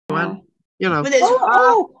And, you know. Well, there's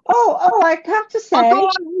I have to say. Go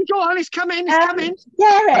on, he's coming, coming.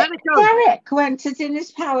 Derek went to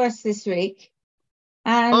Dinners Palace this week.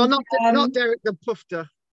 And, not Derek the Pufter.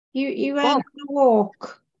 You went on a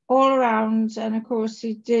walk all around, and of course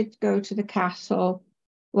he did go to the castle,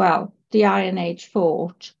 well, the Iron Age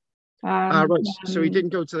fort. Right. So he didn't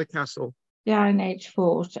go to the castle. The Iron Age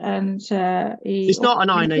fort, and it's not an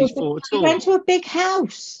Iron Age fort at all. He went to a big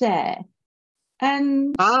house there,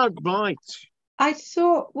 and right. I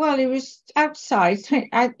thought, well, it was outside.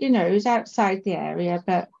 It was outside the area,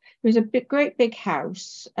 but it was a great big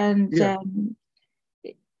house, and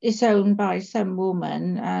it's owned by some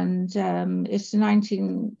woman, and it's the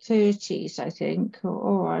 1930s, I think,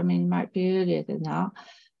 or I mean, it might be earlier than that.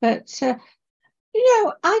 But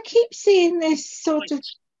I keep seeing this sort of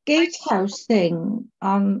gatehouse thing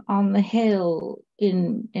on the hill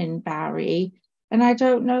in Barry, and I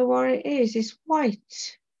don't know what it is. It's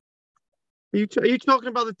white. Are you talking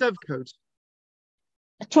about the Dovecote?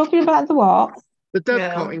 Talking about the what? The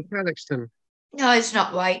Dovecote in Cadoxton. No, it's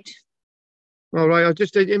not white. All right,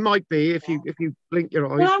 it might be if you blink your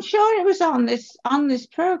eyes. Well, I'm sure it was on this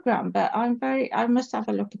program, but I must have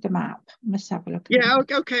a look at the map.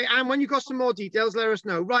 Okay. And when you got some more details, let us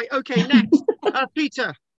know. Right, okay, next.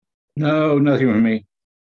 Peter. No, nothing with me.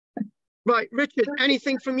 Right, Richard,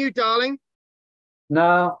 anything from you, darling?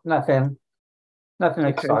 No, nothing. Nothing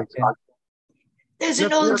exciting. There's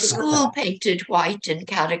an old school painted white in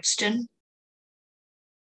Cadoxton. Is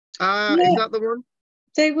that the one?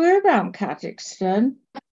 They were around Cadoxton.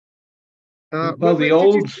 Well, the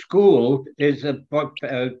old school is a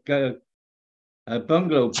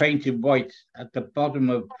bungalow painted white at the bottom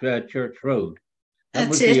of Church Road. That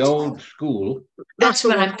was the old school. That's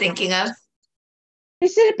what I'm thinking of.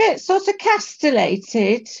 Is it a bit sort of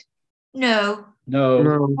castellated? No.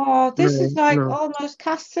 Oh, this is like almost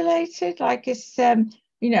castellated. Like it's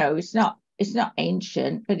it's not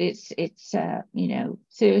ancient, but it's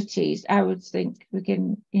 30s. I would think we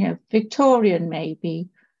can, Victorian maybe.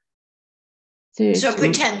 30s. So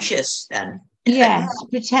pretentious then. Yes,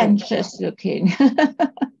 pretentious looking.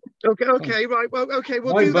 Okay, right. Well, okay,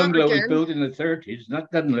 we'll My do that bungalow again. was built in the 30s.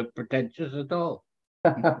 That doesn't look pretentious at all.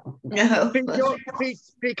 No. Pete,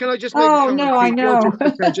 can I just make a comment? No, I know.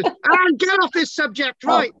 And get off this subject,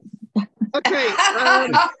 right? Okay.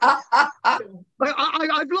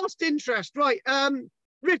 I've lost interest. Right.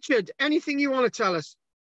 Richard, anything you want to tell us?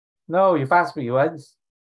 No, you've asked me once.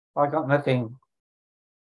 I got nothing.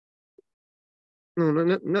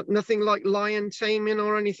 No, nothing like lion taming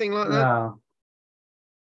or anything like that? No.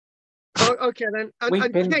 Oh, okay, then.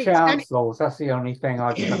 Weeping chancels, that's the only thing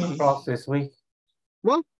I've come across this week.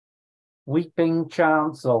 What? Weeping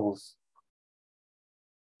chancels.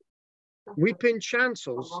 Weeping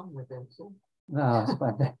chancels? No, it's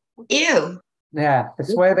when Ew. Yeah,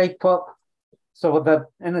 it's where they put,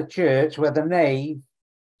 in a church where the nave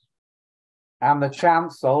and the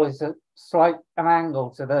chancel is an angle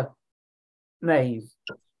to the nave.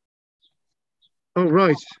 Oh,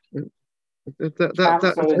 right.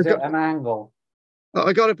 Chancel is at an angle.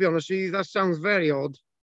 I got to be honest with you, that sounds very odd.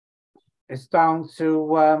 It's down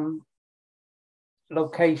to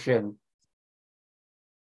location,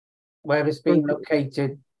 where it's been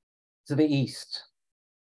located to the east.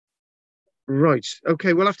 Right.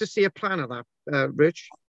 Okay, we'll have to see a plan of that, Rich.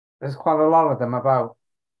 There's quite a lot of them about.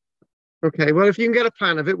 Okay, well, if you can get a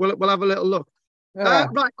plan of it, we'll have a little look. Yeah.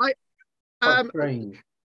 Right. Strange.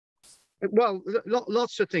 Well,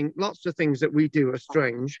 lots of things that we do are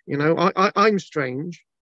strange. I'm strange.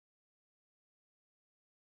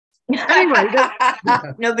 Anyway,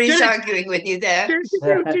 nobody's arguing with you there.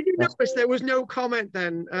 Did you notice there was no comment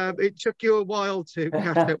then? It took you a while to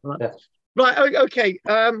catch up with that. Right. Okay.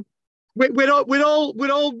 We're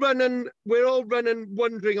all running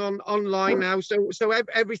wondering online now. So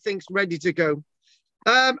everything's ready to go.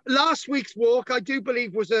 Last week's walk, I do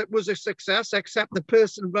believe, was a success, except the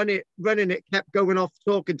person running it kept going off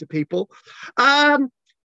talking to people.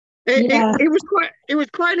 It was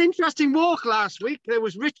quite an interesting walk last week. There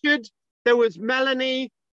was Richard, there was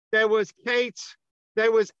Melanie, there was Kate,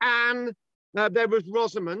 there was Anne, there was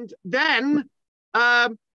Rosamond. Then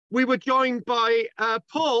we were joined by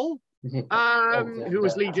Paul, who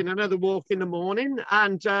was leading another walk in the morning,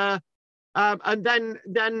 and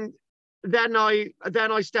then I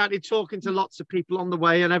started talking to lots of people on the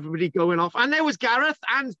way, and everybody going off. And there was Gareth,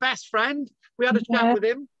 Anne's best friend. We had a chat with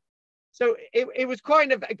him. So it was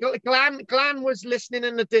kind of, Glan was listening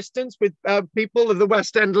in the distance with people of the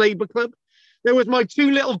West End Labour Club. There was my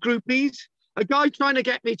two little groupies, a guy trying to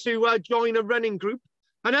get me to join a running group.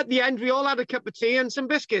 And at the end, we all had a cup of tea and some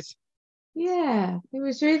biscuits. Yeah, it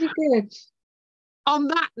was really good. On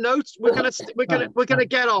that note, we're gonna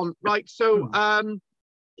get on, right? So,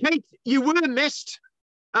 Kate, you were missed,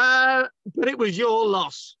 but it was your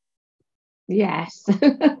loss. Yes.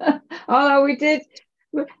 Although we did.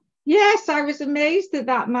 Yes, I was amazed that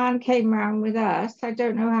that man came round with us. I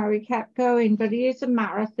don't know how he kept going, but he is a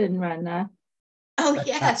marathon runner. Oh,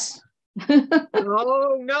 yes.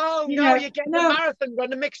 Oh no, You you're getting know, the marathon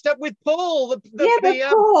runner mixed up with Paul.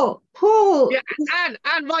 Paul. Yeah,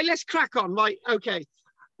 and right, let's crack on. Right, okay.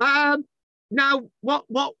 Now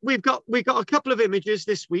what we've got a couple of images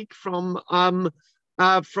this week from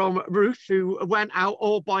Ruth, who went out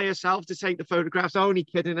all by herself to take the photographs. Only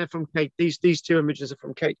kidding, they're from Kate. These two images are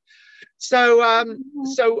from Kate. So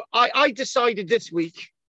I decided this week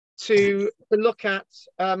to look at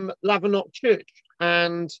Lavernock Church,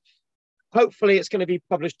 and hopefully it's going to be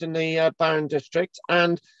published in the Baron District.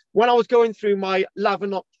 And when I was going through my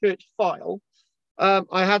Lavernock Church file,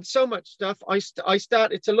 I had so much stuff. I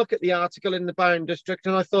started to look at the article in the Baron District,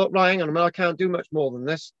 and I thought, right, hang on a minute, I can't do much more than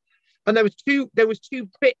this. And there was two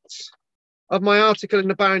bits of my article in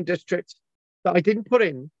the Baron District that I didn't put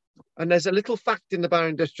in. And there's a little fact in the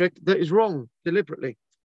Baron District that is wrong deliberately.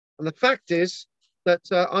 And the fact is that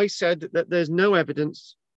I said that there's no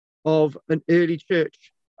evidence of an early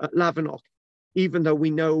church at Lavernock, even though we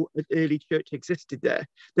know an early church existed there.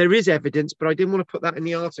 There is evidence, but I didn't want to put that in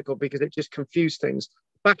the article because it just confused things.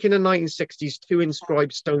 Back in the 1960s, 2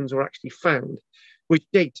 inscribed stones were actually found, which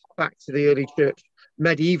date back to the early church,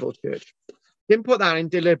 medieval church. Didn't put that in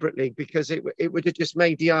deliberately because it would have just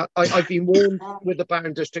made the art. I've been warned with the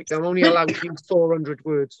Baron District, I'm only allowed to use 400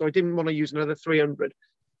 words, so I didn't want to use another 300.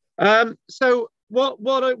 So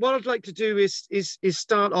what I'd like to do is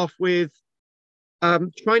start off with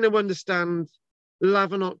trying to understand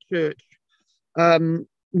Lavernock Church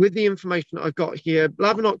with the information that I've got here.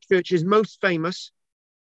 Lavernock Church is most famous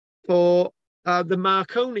for the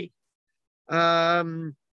Marconi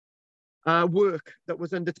work that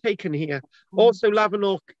was undertaken here. Also,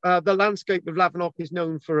 Lavernock, the landscape of Lavernock is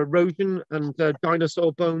known for erosion and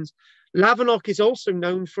dinosaur bones. Lavernock is also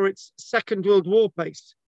known for its Second World War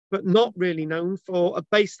base, but not really known for a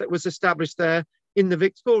base that was established there in the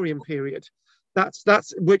Victorian period.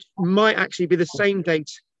 That's which might actually be the same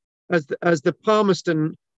date as the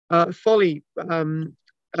Palmerston Folly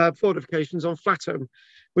fortifications on Flatholm,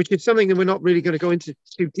 which is something that we're not really going to go into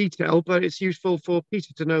detail, but it's useful for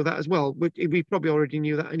Peter to know that as well. We probably already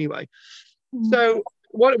knew that anyway. So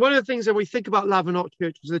one of the things that we think about Lavernock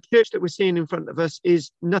Church is the church that we're seeing in front of us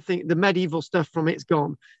is nothing. The medieval stuff from it's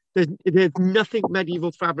gone. There's nothing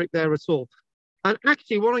medieval fabric there at all. And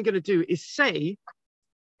actually, what I'm going to do is say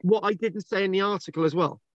what I didn't say in the article as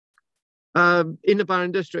well, in the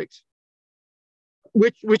Baron District,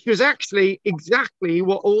 which was actually exactly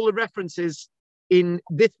what all the references in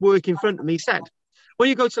this work in front of me said. When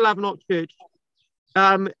you go to Lavernock Church,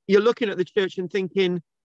 you're looking at the church and thinking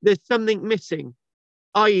there's something missing,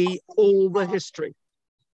 i.e. all the history,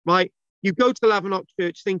 right? You go to Lavernock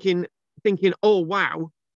Church thinking, oh,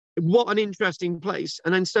 wow, what an interesting place.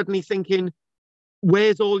 And then suddenly thinking,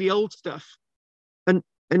 where's all the old stuff?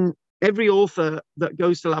 And every author that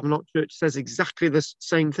goes to Lavernock Church says exactly the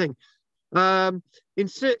same thing,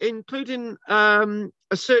 including a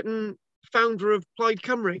certain founder of Plaid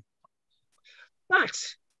Cymru. But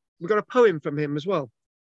we've got a poem from him as well.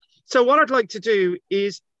 So what I'd like to do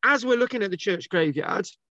is, as we're looking at the church graveyard,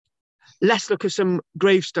 let's look at some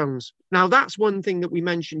gravestones. Now, that's one thing that we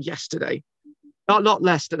mentioned yesterday, not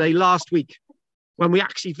yesterday, last week, when we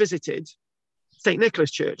actually visited St.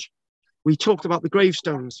 Nicholas Church. We talked about the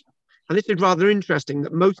gravestones. And this is rather interesting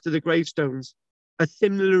that most of the gravestones are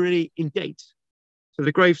similarly in date to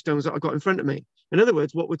the gravestones that I've got in front of me. In other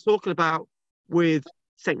words, what we're talking about with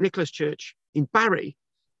St. Nicholas Church in Barry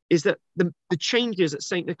is that the changes at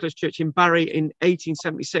St. Nicholas Church in Barry in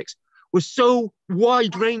 1876 were so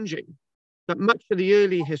wide-ranging that much of the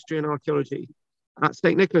early history and archaeology at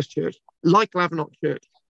St. Nicholas Church, like Lavernock Church,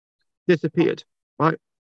 disappeared, right?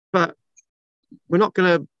 But we're not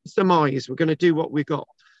going to surmise, we're going to do what we've got.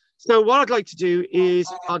 So what I'd like to do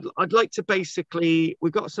is I'd like to basically,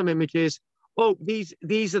 we've got some images. Oh, these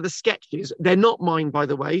are the sketches. They're not mine, by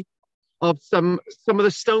the way, of some of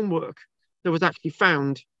the stonework that was actually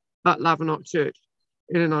found at Lavernock Church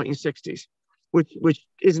in the 1960s, which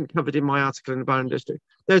isn't covered in my article in the Baron District.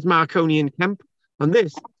 There's Marconi and Kemp, and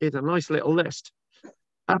this is a nice little list.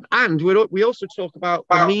 And we also talk about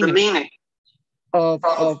the meaning of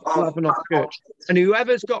Lavernock Church. And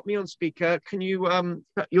whoever's got me on speaker, can you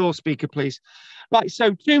cut your speaker, please? Right,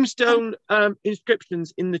 so tombstone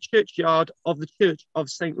inscriptions in the churchyard of the Church of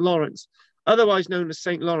St. Lawrence. otherwise known as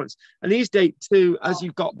St. Lawrence. And these date to, as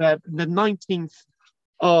you've got there, the 19th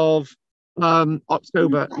of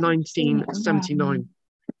October 1979.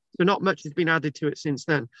 So not much has been added to it since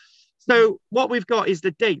then. So what we've got is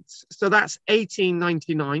the dates. So that's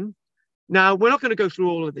 1899. Now, we're not going to go through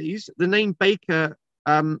all of these. The name Baker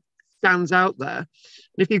stands out there. And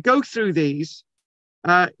if you go through these,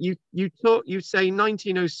 you say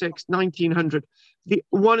 1906, 1900.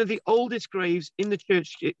 One of the oldest graves in the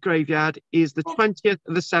church graveyard is the 20th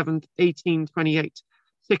of the 7th, 1828,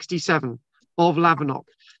 67 of Lavernock.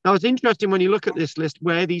 Now, it's interesting when you look at this list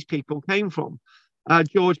where these people came from.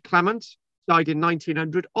 George Clement died in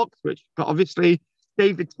 1900, Oxford, but obviously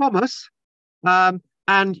David Thomas, and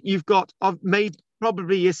you've got made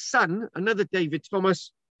probably his son, another David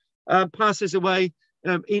Thomas, passes away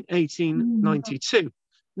in 1892.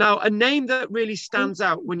 Now, a name that really stands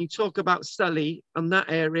out when you talk about Sully and that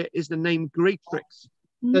area is the name Greatrix.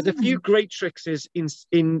 There's a few Greatrixes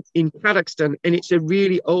in Cadoxton, and it's a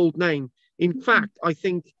really old name. In fact, I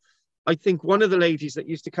think one of the ladies that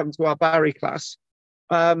used to come to our Barry class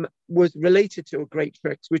was related to a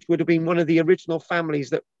Greatrix, which would have been one of the original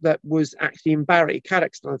families that was actually in Barry,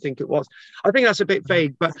 Cadoxton, I think it was. I think that's a bit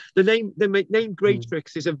vague, but the name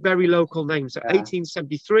Greatrix is a very local name. So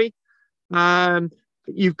 1873.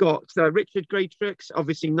 You've got Richard Greatrix,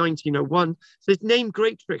 obviously 1901. So it's named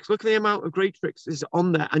Greatrix. Look at the amount of Greatrixes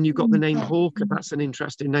on there, and you've got the name Hawker. That's an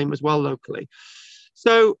interesting name as well locally.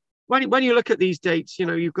 So when you look at these dates, you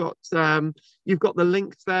know, you've got the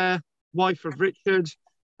links there, wife of Richard.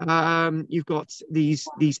 You've got these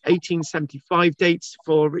 1875 dates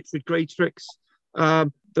for Richard Greatrix,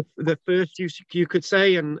 the first you could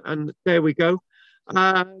say, and there we go.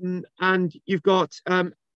 And you've got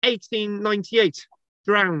 1898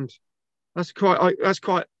 drowned. That's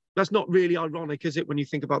not really ironic, is it, when you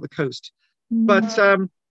think about the coast? But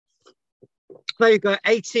there you go,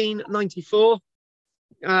 1894.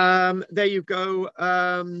 There you go.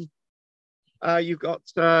 You've got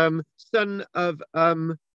son of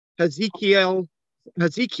Ezekiel,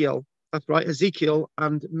 that's right, Ezekiel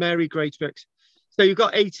and Mary Greatrix. So you've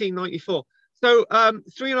got 1894. So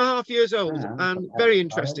 3.5 years old, and very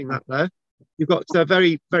interesting that there. You've got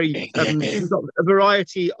you've got a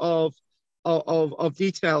variety of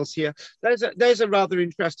details here. There's a rather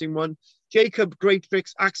interesting one. Jacob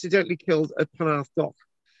Greatrix accidentally killed at Penarth Dock.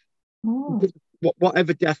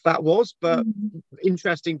 Whatever death that was, but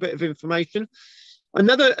interesting bit of information.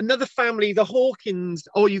 Another family, the Hawkins,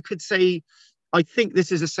 or you could say, I think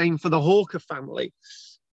this is the same for the Hawker family.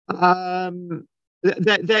 There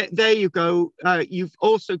you go. You've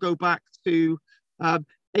also go back to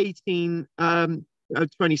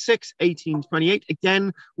 1826, 1828.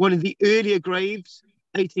 Again, one of the earlier graves,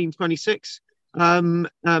 1826,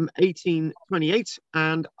 1828,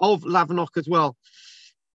 and of Lavernock as well.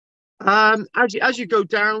 As you go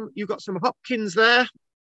down, you've got some Hopkins there,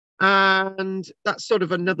 and that's sort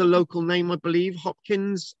of another local name, I believe,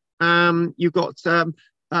 Hopkins. You've got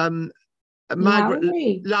Margaret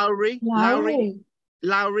Lowry,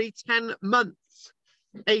 10 months,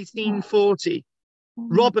 1840.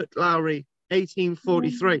 Robert Lowry,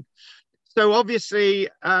 1843. So obviously,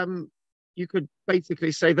 you could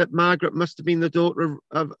basically say that Margaret must have been the daughter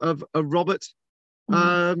of Robert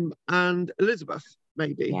and Elizabeth.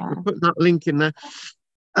 Maybe we're putting that link in there.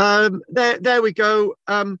 There we go.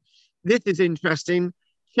 This is interesting.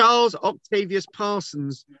 Charles Octavius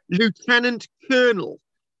Parsons, Lieutenant Colonel.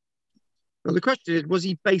 Well, the question is, was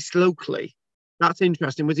he based locally? That's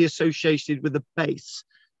interesting. Was he associated with the base?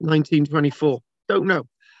 1924. Don't know.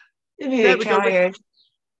 Retired.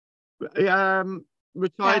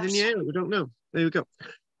 Retired in the area. We don't know. There we go.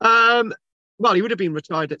 Well, he would have been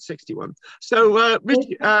retired at 61. So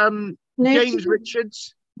James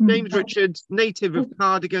Richards, native of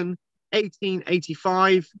Cardigan,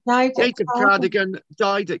 1885. Native Cardigan,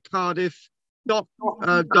 died at Cardiff.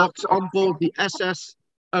 Docked on board the SS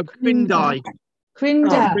Crinder.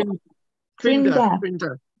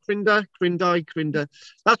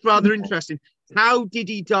 That's rather interesting. How did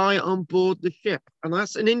he die on board the ship? And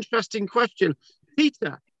that's an interesting question.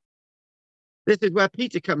 Peter, this is where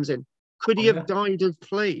Peter comes in. Could he have died of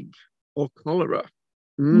plague or cholera?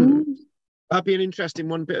 That'd be an interesting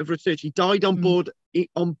one bit of research. He died on board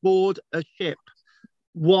a ship.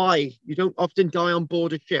 Why? You don't often die on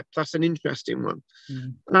board a ship. That's an interesting one.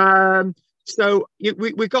 So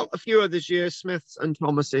we got a few others here, Smiths and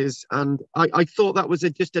Thomases, and I thought that was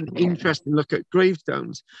just an interesting look at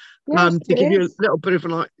gravestones. To give you a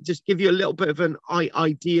little bit of an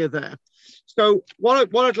idea there. So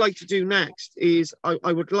what I'd like to do next is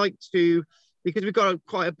I would like to, because we've got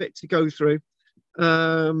quite a bit to go through,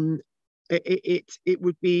 it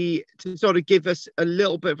would be to sort of give us a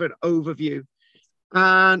little bit of an overview.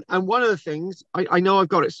 And one of the things, I know I've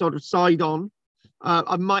got it sort of side on.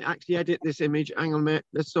 I might actually edit this image. Hang on a minute.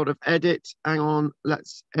 Let's sort of edit. Hang on.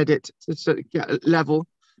 Let's edit to sort of get a level.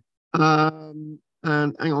 And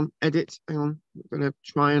hang on, edit. Hang on. I'm going to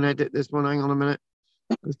try and edit this one. Hang on a minute.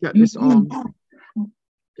 Let's get this on.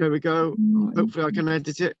 There we go. Hopefully I can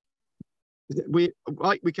edit it. We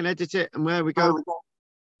can edit it, and there we go.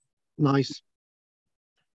 Nice.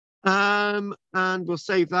 And we'll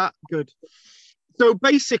save that. Good. So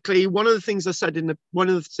basically, one of the things I said in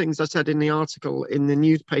the article in the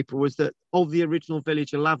newspaper was that of the original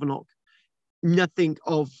village of Lavernock, nothing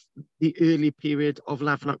of the early period of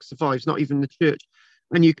Lavernock survives, not even the church.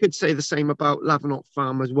 And you could say the same about Lavernock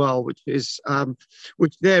Farm as well, which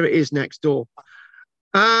there it is next door.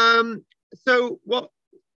 So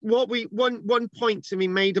one point to be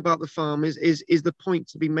made about the farm is the point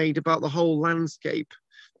to be made about the whole landscape.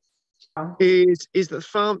 Is that the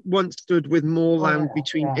farm once stood with more land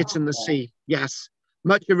between it and the sea. Yes,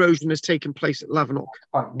 much erosion has taken place at Lavernock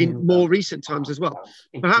in more recent times as well.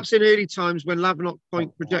 Perhaps in early times when Lavernock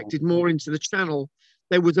Point projected more into the channel,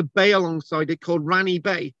 there was a bay alongside it called Ranny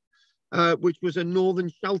Bay, which was a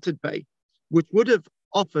northern sheltered bay, which would have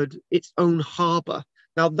offered its own harbour.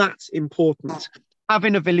 Now that's important.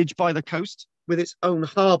 Having a village by the coast with its own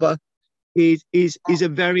harbour is a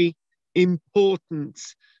very important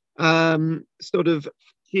sort of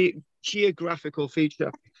geographical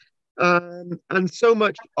feature. And so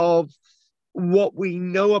much of what we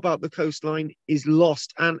know about the coastline is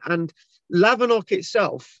lost. And Lavernock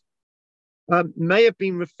itself may have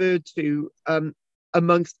been referred to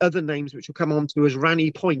amongst other names, which we'll come on to, as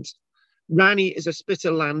Ranny Point. Ranny is a spit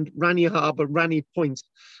of land, Ranny Harbour, Ranny Point.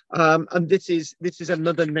 And this is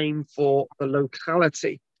another name for the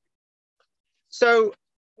locality. So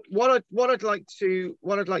what I'd like to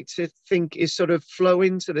think is sort of flow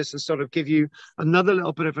into this and sort of give you another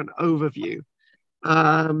little bit of an overview.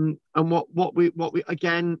 And what we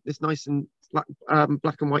again, this nice and black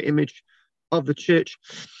and white image of the church.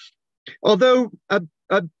 Although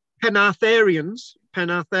Penartharians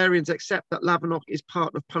accept that Lavernock is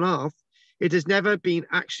part of Penarth, it has never been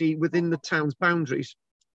actually within the town's boundaries.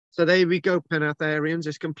 So there we go, Penartharians,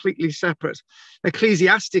 it's completely separate.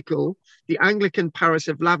 Ecclesiastical, the Anglican parish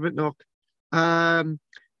of Lavernock, the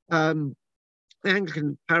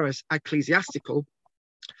Anglican parish ecclesiastical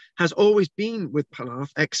has always been with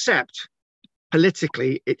Penarth, except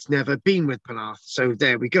politically it's never been with Penarth. So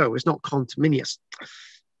there we go, it's not conterminous.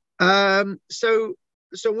 So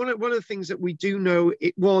one of the things that we do know,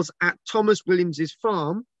 it was at Thomas Williams's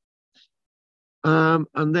farm,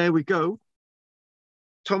 and there we go.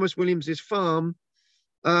 Thomas Williams's farm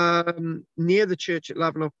near the church at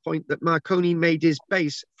Lavernock Point that Marconi made his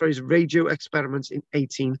base for his radio experiments in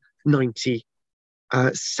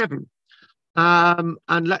 1897. And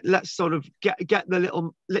let's sort of get the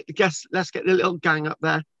little let's get the little gang up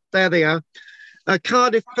there. There they are.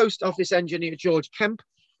 Cardiff Post Office engineer George Kemp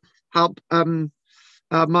helped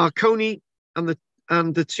Marconi and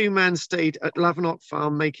the two men stayed at Lavernock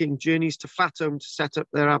Farm, making journeys to Flatholm to set up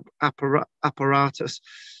their apparatus.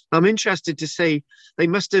 I'm interested to say they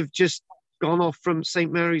must have just gone off from St.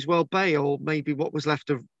 Mary's Well Bay, or maybe what was left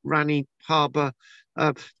of Ranny Harbour,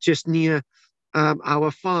 just near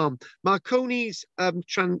our farm. Marconi's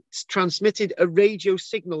transmitted a radio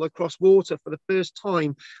signal across water for the first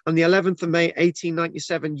time on the 11th of May,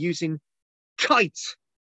 1897, using kite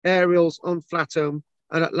aerials on Flatholm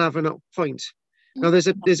and at Lavernock Point. Now, there's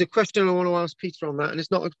a question I want to ask Peter on that, and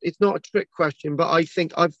it's not a trick question, but I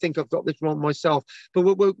think I've got this wrong myself. But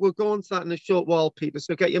we'll go on to that in a short while, Peter.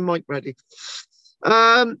 So get your mic ready.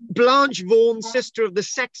 Blanche Vaughan, sister of the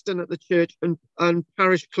sexton at the church and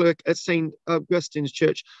parish clerk at St. Augustine's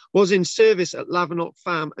Church, was in service at Lavernock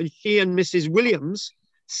Farm, and she and Mrs. Williams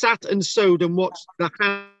sat and sewed and watched the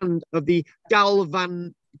hand of the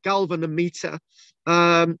galvanometer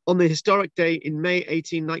on the historic day in May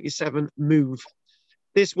 1897 move.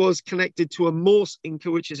 This was connected to a Morse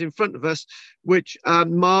inker, which is in front of us, which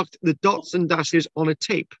marked the dots and dashes on a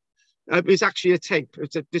tape. It was actually a tape.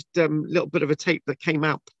 It's just a little bit of a tape that came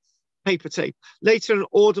out, paper tape. Later, an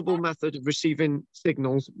audible method of receiving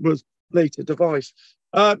signals was later devised.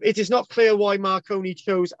 It is not clear why Marconi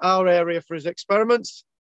chose our area for his experiments.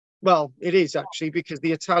 Well, it is actually because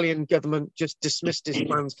the Italian government just dismissed his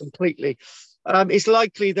plans completely. It's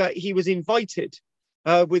likely that he was invited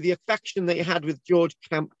with the affection that he had with George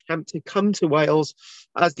Kemp to come to Wales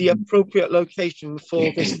as the appropriate location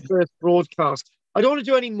for this first broadcast. I don't want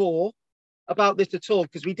to do any more about this at all,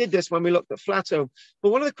 because we did this when we looked at Flatholm.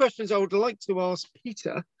 But one of the questions I would like to ask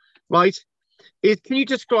Peter right? Can you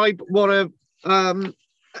describe what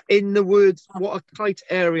in the words, what a kite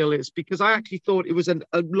aerial is? Because I actually thought it was a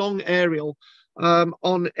long aerial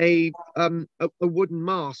on a wooden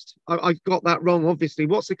mast. I've got that wrong, obviously.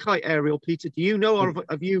 What's a kite aerial, Peter? Do you know, or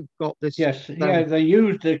have you got this? Yes, yeah, they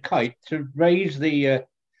used the kite to raise the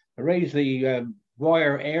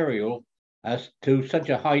wire aerial as to such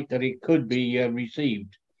a height that it could be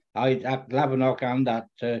received at Lavernock and at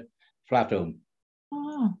Flathome.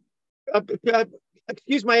 Oh,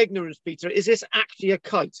 Excuse my ignorance, Peter. Is this actually a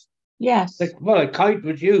kite? yes. Well, a kite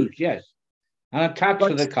was used, yes. And attached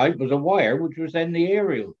to the kite was a wire, which was then the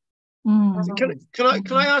aerial. Mm.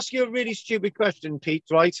 Can I ask you a really stupid question, Pete?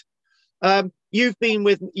 Right? You've been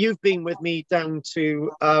with me down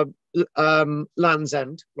to Land's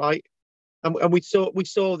End, right? And we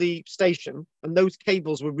saw the station, and those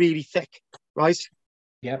cables were really thick, right?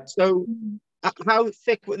 Yep. So how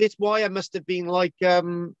thick this wire must have been? Like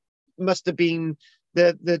must have been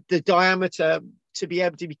the diameter to be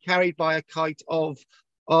able to be carried by a kite of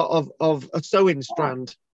a sewing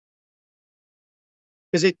strand,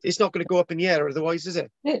 because it's not going to go up in the air otherwise, is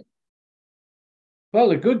it?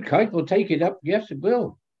 Well, a good kite will take it up. Yes, it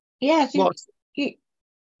will. Yes.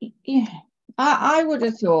 Yeah. I would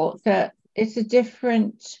have thought that it's a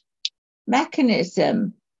different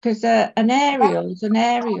mechanism, because an aerial is an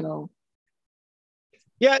aerial.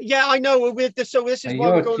 Yeah, I know. So this is why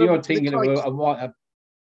we're going. You're thinking of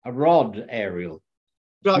a rod aerial.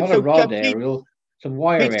 Right, not so a rod aerial. It's a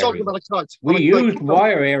wire Pete's aerial. talking about a kite. We used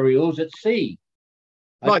wire aerials at sea.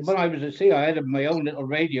 Right. When I was at sea, I had my own little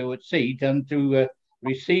radio at sea, and to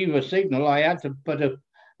receive a signal, I had to put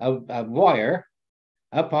a wire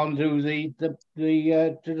up onto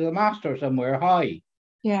the mast or somewhere high,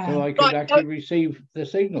 so I could actually receive the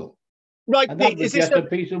signal. Right, and that was just a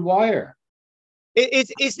piece of wire.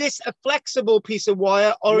 Is this a flexible piece of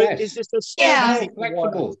wire, or is this a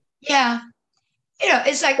flexible? Yeah,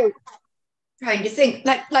 it's like trying to think,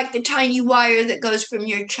 like the tiny wire that goes from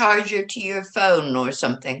your charger to your phone or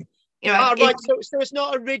something. Right. So it's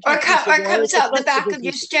not a rigid. Or comes out the back of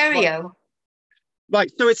your stereo.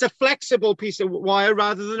 Right. So it's a flexible piece of wire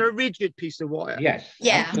rather than a rigid piece of wire. Yes.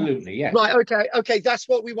 Yeah. Absolutely. Yes. Right. Okay. That's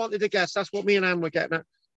what we wanted to guess. That's what me and Anne were getting at.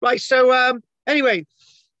 Right. So anyway.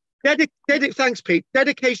 Thanks, Pete.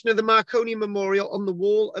 Dedication of the Marconi Memorial on the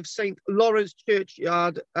wall of St. Lawrence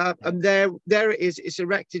Churchyard, and there it is. It's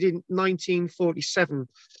erected in 1947.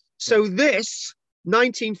 So this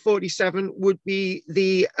 1947 would be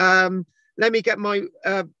the let me get my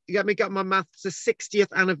maths. The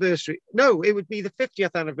 60th anniversary. No, it would be the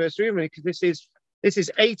 50th anniversary, because this is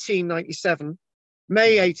 1897,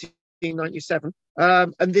 May 1897,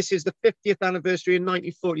 and this is the 50th anniversary in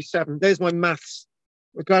 1947. There's my maths.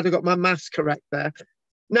 We're glad I got my maths correct there.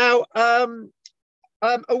 Now,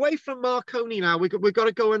 away from Marconi now, we've got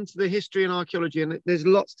to go into the history and archaeology, and there's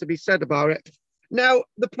lots to be said about it. Now,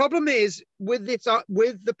 the problem is with this,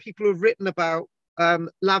 with the people who've written about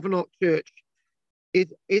Lavernock Church,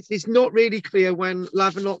 it's not really clear when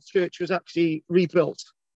Lavernock Church was actually rebuilt.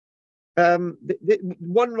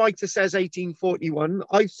 One writer says 1841.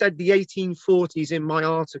 I've said the 1840s in my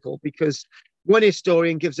article because one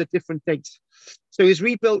historian gives a different date. So it's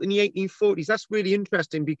rebuilt in the 1840s. That's really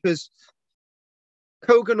interesting because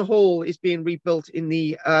Cogan Hall is being rebuilt in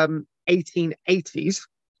the 1880s,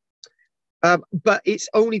 but it's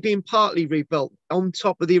only being partly rebuilt on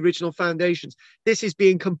top of the original foundations. This is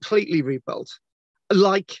being completely rebuilt,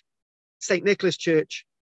 like St. Nicholas Church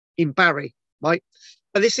in Barry, right?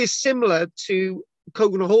 And this is similar to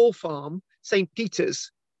Cogan Hall Farm, St.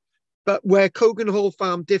 Peter's, but where Cogan Hall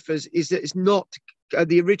Farm differs is that it's not,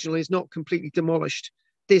 the original is not completely demolished.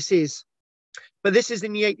 This is. But this is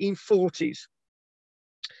in the 1840s.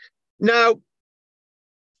 Now,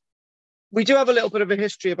 we do have a little bit of a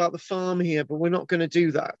history about the farm here, but we're not going to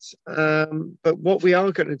do that. But what we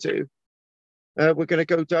are going to do, we're going to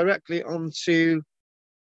go directly on to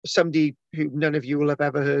somebody who none of you will have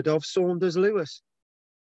ever heard of, Saunders Lewis.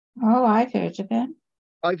 Oh, I've heard of him.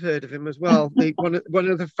 I've heard of him as well. One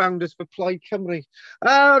of the founders for Plaid Cymru.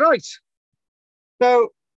 Right. So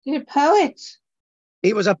he's a poet.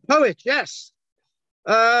 He was a poet, yes.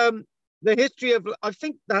 The history of, I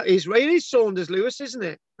think that is right. It is Saunders Lewis, isn't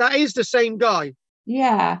it? That is the same guy.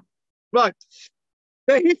 Yeah. Right.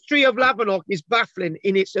 The history of Lavernock is baffling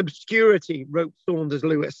in its obscurity, wrote Saunders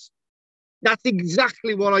Lewis. That's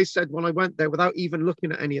exactly what I said when I went there without even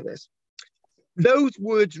looking at any of this. Those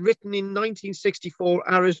words written in 1964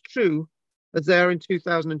 are as true as they are in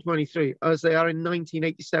 2023, as they are in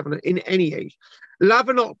 1987, in any age.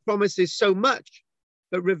 Lavernock promises so much,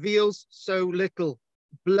 but reveals so little.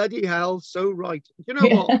 bloody hell, so right. You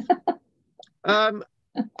know what?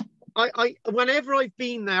 I whenever I've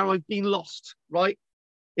been there, I've been lost, right?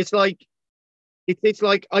 It's like it's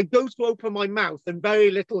like I go to open my mouth and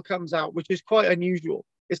very little comes out, which is quite unusual.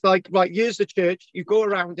 It's like, right, here's the church, you go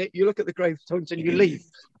around it, you look at the gravestones and you leave.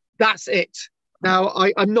 That's it. Now,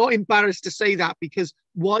 I'm not embarrassed to say that because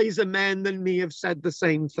wiser men than me have said the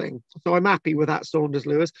same thing. So I'm happy with that, Saunders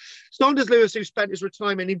Lewis. Saunders Lewis, who spent his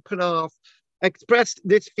retirement in Penarth, expressed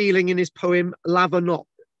this feeling in his poem, Lavernock.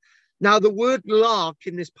 Now, the word lark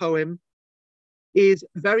in this poem is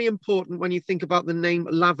very important when you think about the name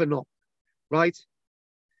Lavernock, right?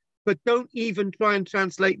 But don't even try and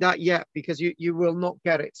translate that yet because you will not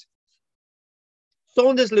get it.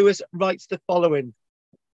 Saunders Lewis writes the following.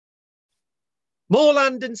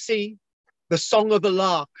 Moorland and sea, the song of the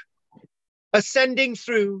lark, ascending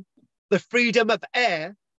through the freedom of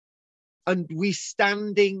air, and we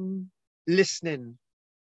standing listening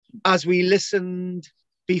as we listened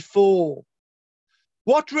before.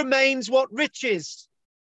 What remains, what riches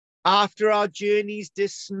after our journey's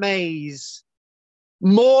dismays?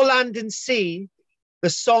 Moorland and sea, the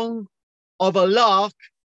song of a lark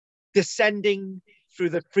descending through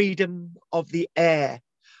the freedom of the air.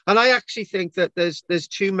 And I actually think that there's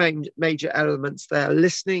two major elements there.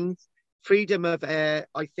 Listening, freedom of air,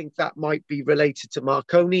 I think that might be related to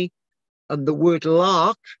Marconi. And the word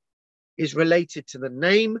lark is related to the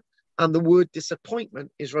name. And the word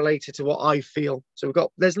disappointment is related to what I feel. So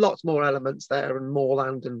there's lots more elements there and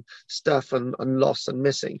moorland and stuff and loss and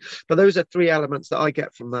missing. But those are three elements that I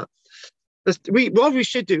get from that. What we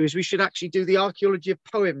should do is we should actually do the archaeology of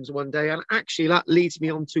poems one day. And actually that leads me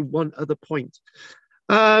on to one other point.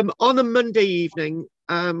 On a Monday evening,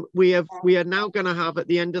 we are now going to have at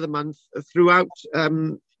the end of the month throughout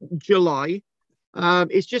July.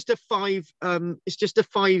 It's just a 5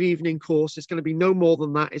 evening course. It's going to be no more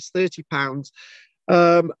than that. It's £30.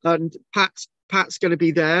 And Pat's going to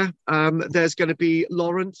be there. There's going to be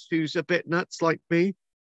Lawrence, who's a bit nuts like me.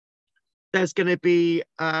 There's going to be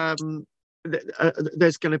a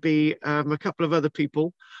couple of other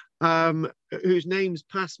people whose names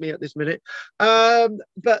pass me at this minute. And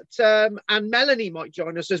Melanie might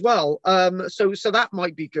join us as well. So that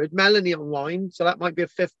might be good. Melanie online. So that might be a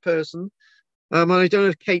fifth person. And I don't know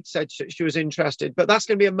if Kate said she was interested, but that's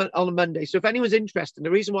going to be on a Monday. So if anyone's interested, the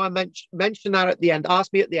reason why I mentioned that at the end,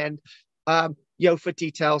 ask me at the end, for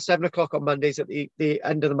details, 7 o'clock on Mondays at the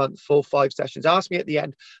end of the month, 5 sessions. Ask me at the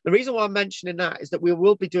end. The reason why I'm mentioning that is that we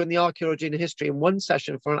will be doing the archaeology and history in one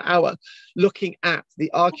session for an hour, looking at the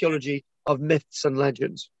archaeology of myths and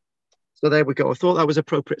legends. So there we go. I thought that was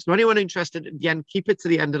appropriate. So anyone interested at the end, keep it to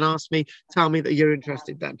the end and ask me, tell me that you're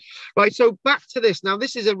interested then. Right, so back to this. Now,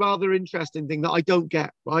 this is a rather interesting thing that I don't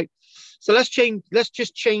get, right? So let's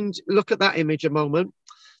just look at that image a moment.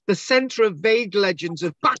 The centre of vague legends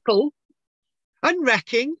of battle and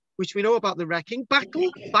wrecking, which we know about the wrecking.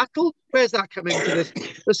 Battle, where's that come into this?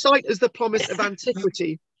 The site is the promise of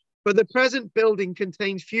antiquity, but the present building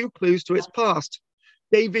contains few clues to its past.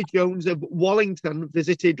 David Jones of Wallington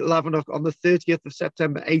visited Lavernock on the 30th of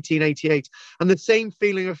September, 1888, and the same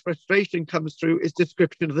feeling of frustration comes through his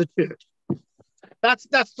description of the church.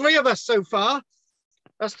 That's 3 of us so far.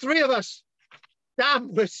 That's 3 of us.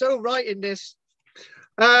 Damn, we're so right in this.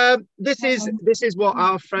 This is what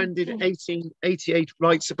our friend in 1888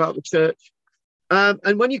 writes about the church.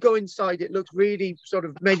 And when you go inside, it looks really sort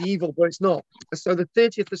of medieval, but it's not. So the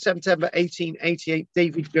 30th of September, 1888,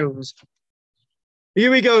 David Jones. Here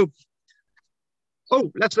we go.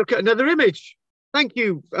 Oh, let's look at another image. Thank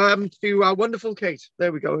you to our wonderful Kate.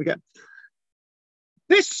 There we go again.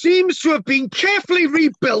 This seems to have been carefully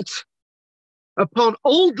rebuilt upon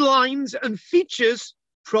old lines and features,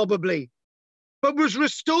 probably, but was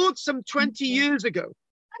restored some 20 years ago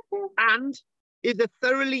and is a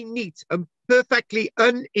thoroughly neat and perfectly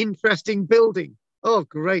uninteresting building. Oh,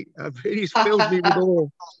 great. That really fills me with awe.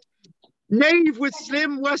 Nave with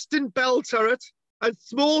slim western bell turret, a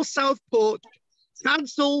small south porch,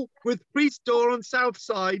 chancel with priest door on south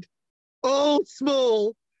side, all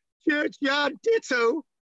small, churchyard ditto,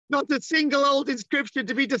 not a single old inscription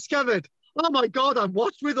to be discovered. Oh my God, I'm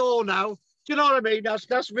watched with awe now. Do you know what I mean?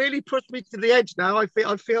 That's really pushed me to the edge now. I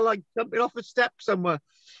feel like jumping off a step somewhere.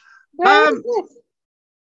 What?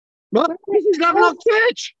 This is Lavernock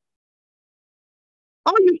Church.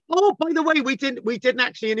 Oh, by the way, we didn't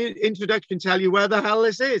actually in introduction tell you where the hell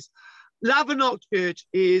this is. Lavernock Church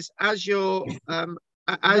is as you go.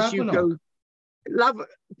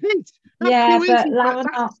 Pete. Yeah, but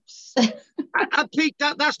Lavernock's. Pete,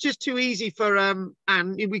 that's just too easy for Anne.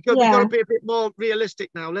 We got to be a bit more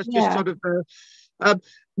realistic now. Let's just sort of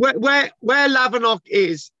Where Lavernock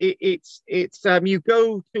is, it's you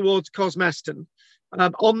go towards Cosmeston,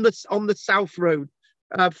 on the South Road,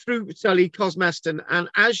 through Sully, Cosmeston, and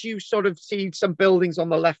as you sort of see some buildings on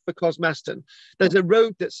the left for Cosmeston, there's a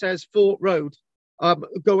road that says Fort Road,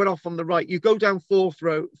 going off on the right. You go down Fort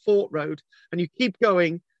Road, and you keep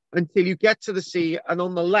going until you get to the sea, and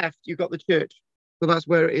on the left you've got the church. So that's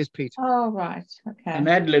where it is, Pete. Oh, right. Okay. An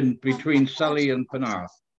headland between Sully and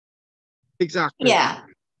Penarth. Exactly. Yeah.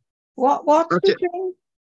 What's That's between?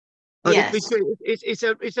 Yes.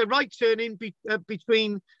 It's a right turn in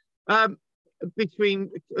between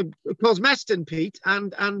Cosmeston, Pete,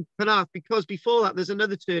 and Penarth, because before that there's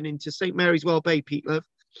another turn into St Mary's Well Bay, Pete, love.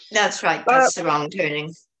 That's right. That's the wrong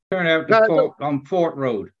turning. Turn out to on Fort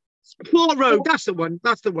Road. Fort Road, that's the one.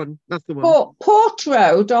 That's the one. Port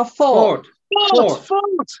Road or Fort?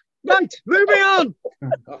 Fort. Right, moving on.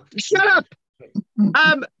 Shut up.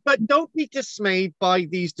 But don't be dismayed by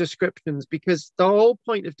these descriptions, because the whole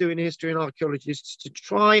point of doing history and archaeology is to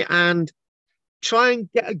try and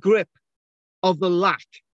get a grip of the lack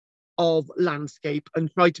of landscape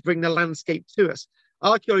and try to bring the landscape to us.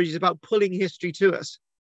 Archaeology is about pulling history to us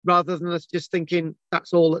rather than us just thinking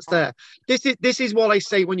that's all that's there. This is what I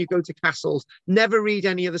say when you go to castles. Never read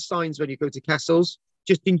any of the signs when you go to castles.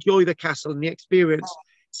 Just enjoy the castle and the experience.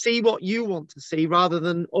 See what you want to see rather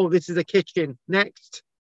than, oh, this is a kitchen. Next.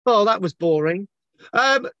 Oh, that was boring.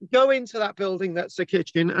 Go into that building that's a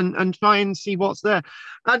kitchen and try and see what's there.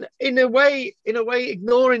 And in a way,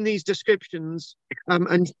 ignoring these descriptions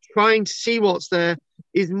and trying to see what's there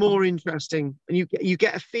is more interesting, and you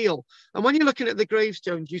get a feel. And when you're looking at the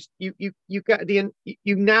gravestones, you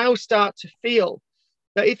now start to feel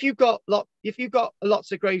that if you've got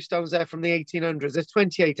lots of gravestones there from the 1800s, there's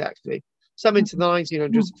 28 actually, some into the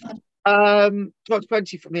 1900s.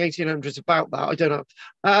 20 from the 1800s, about that, I don't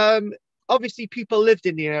know. Obviously people lived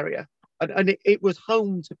in the area, and it was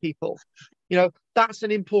home to people. You know, that's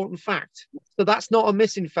an important fact. So that's not a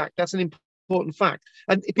missing fact, that's an important fact.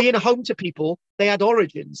 And being a home to people, they had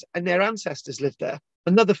origins and their ancestors lived there.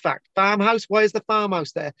 Another fact. Farmhouse, why is the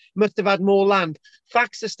farmhouse there? Must have had more land.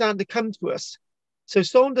 Facts are starting to come to us. So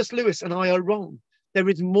Saunders Lewis and I are wrong. There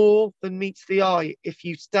is more than meets the eye if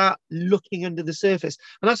you start looking under the surface.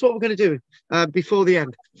 And that's what we're going to do before the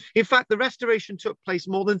end. In fact, the restoration took place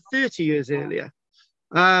more than 30 years earlier.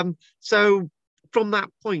 So from that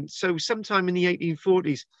point, so sometime in the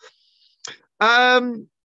 1840s.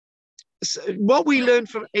 So what we learned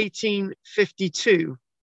from 1852,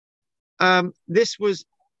 this was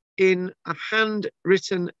in a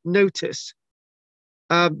handwritten notice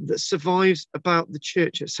that survives about the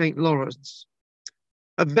church at St. Lawrence.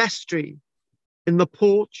 A vestry in the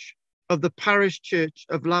porch of the parish church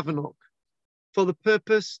of Lavernock for the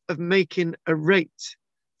purpose of making a rate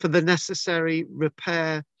for the necessary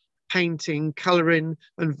repair, painting, colouring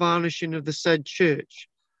and varnishing of the said church,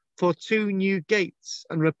 for 2 new gates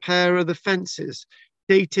and repair of the fences,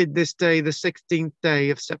 dated this day, the 16th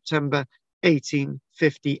day of September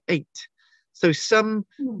 1858. So some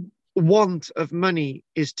want of money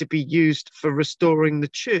is to be used for restoring the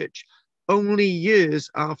church only years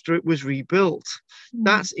after it was rebuilt.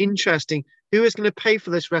 That's interesting. Who is going to pay for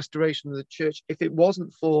this restoration of the church if it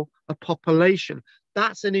wasn't for a population?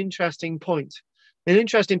 That's an interesting point. An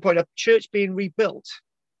interesting point, a church being rebuilt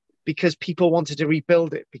because people wanted to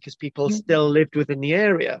rebuild it, because people still lived within the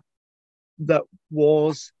area that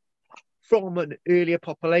was from an earlier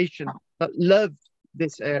population that loved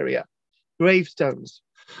this area. Gravestones.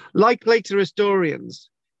 Like later historians,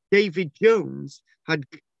 David Jones had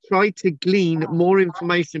tried to glean more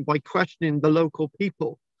information by questioning the local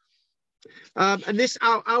people. And this,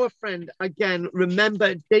 our friend, again,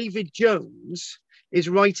 remember David Jones is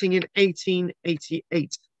writing in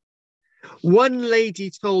 1888. One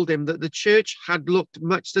lady told him that the church had looked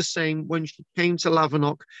much the same when she came to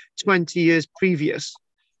Lavernock 20 years previous.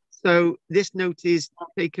 So this note is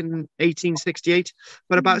taken 1868,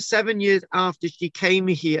 but about 7 years after she came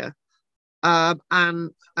here,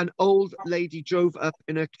 and an old lady drove up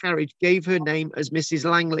in her carriage, gave her name as Mrs.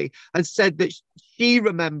 Langley, and said that she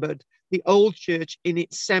remembered the old church in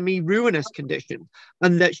its semi-ruinous condition,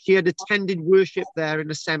 and that she had attended worship there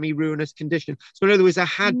in a semi-ruinous condition. So in other words, there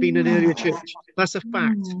had been an earlier church. That's a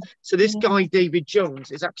fact. So this guy, David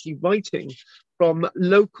Jones, is actually writing from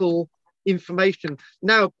local information.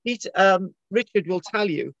 Now, Richard will tell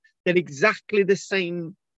you that exactly the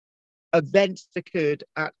same events occurred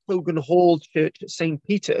at Cogan Hall Church at St.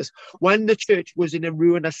 Peter's when the church was in a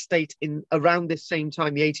ruinous state in around this same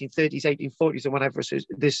time, the 1830s, 1840s, or whatever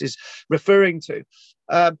this is referring to.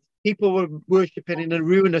 People were worshipping in a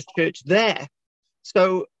ruinous church there.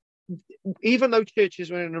 So even though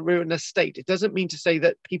churches were in a ruinous state, it doesn't mean to say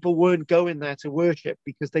that people weren't going there to worship,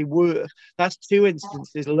 because they were. That's 2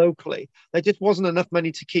 instances locally. There just wasn't enough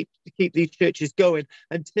money to keep these churches going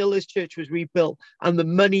until this church was rebuilt, and the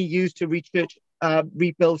money used to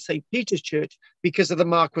rebuild St. Peter's Church because of the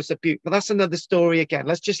Marquis of Bute. But that's another story again.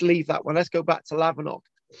 Let's just leave that one. Let's go back to Lavernock.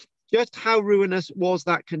 Just how ruinous was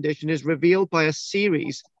that condition is revealed by a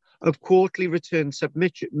series of quarterly returns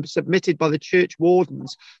submitted by the church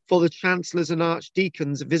wardens for the chancellors and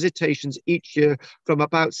archdeacons' visitations each year from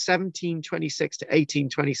about 1726 to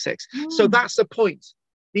 1826. So that's the point.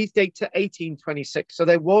 These date to 1826. So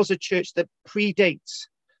there was a church that predates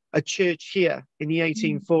a church here in the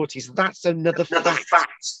 1840s. That's another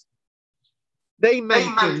fact. They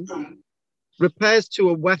mention repairs to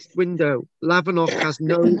a west window. Lavernock has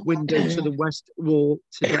no window to the west wall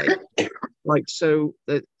today. Like, so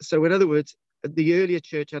in other words, the earlier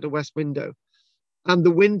church had a west window, and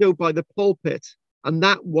the window by the pulpit, and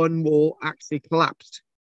that one wall actually collapsed.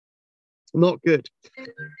 Not good.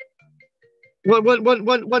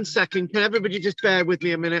 One second. Can everybody just bear with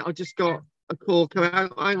me a minute? I just got a call. Hang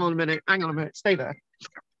on a minute. Stay there.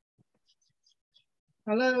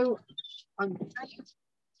 Hello. I'm teaching.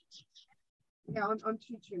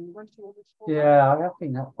 Yeah, I have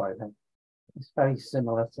been up by then. It's very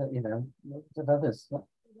similar to, to others.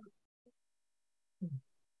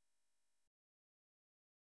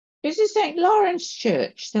 Is it St. Lawrence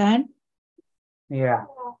Church then? Yeah.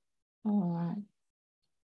 All right.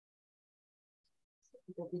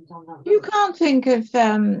 You can't think of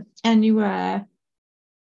anywhere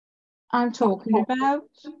I'm talking about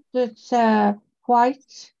that's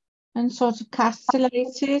white and sort of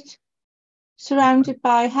castellated, surrounded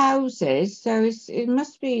by houses. So it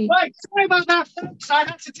must be. Right, sorry about that, folks. I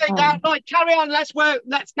had to take that. Right, carry on. Let's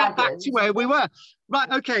get back to where we were.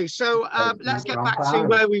 Right, okay. So let's get back to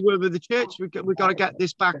where we were with the church. We've got to get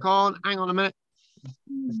this back on. Hang on a minute.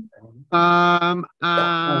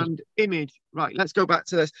 And image. Right, let's go back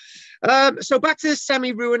to this. So back to the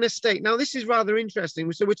semi-ruinous state. Now this is rather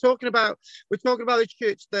interesting. So we're talking about a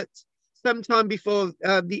church that sometime before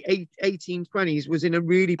the 1820s was in a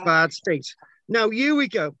really bad state. Now here we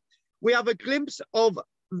go. We have a glimpse of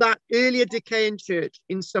that earlier decaying church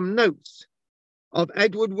in some notes of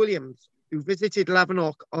Edward Williams, who visited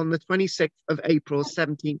Lavernock on the 26th of April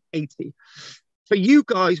 1780. For you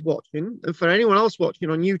guys watching, and for anyone else watching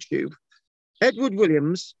on YouTube, Edward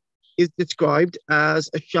Williams is described as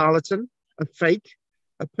a charlatan, a fake,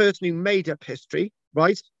 a person who made up history,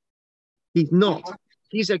 right? He's not.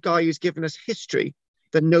 He's a guy who's given us history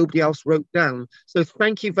that nobody else wrote down. So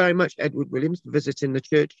thank you very much, Edward Williams, for visiting the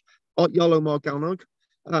church at Yolo-Morgannwg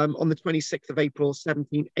on the 26th of April,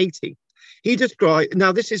 1780. He described,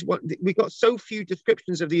 now this is what, we got so few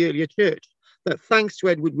descriptions of the earlier church that thanks to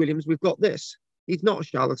Edward Williams, we've got this. He's not a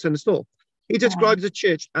charlatan at all. He describes the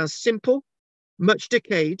church as simple, much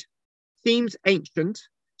decayed, seems ancient,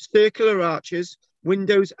 circular arches,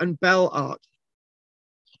 windows and bell arch,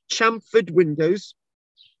 chamfered windows,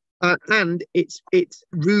 and it's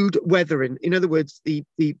rude weathering. In other words, the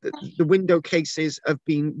window cases have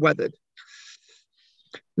been weathered.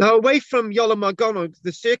 Now, away from Yolo-Morgannwg,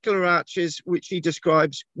 the circular arches, which he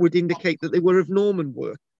describes, would indicate that they were of Norman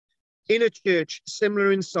work. In a church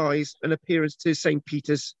similar in size and appearance to St.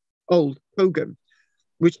 Peter's Old Cogan,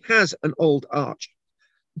 which has an old arch.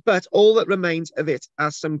 But all that remains of it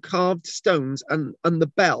are some carved stones and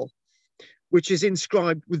the bell, which is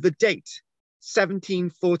inscribed with the date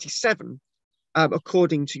 1747,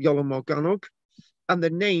 according to Yolo-Morgannwg, and the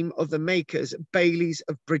name of the makers, Baileys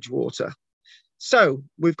of Bridgewater. So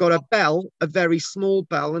we've got a bell, a very small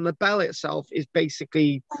bell, and the bell itself is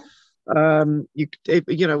basically, if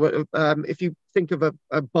you think of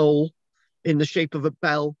a bowl in the shape of a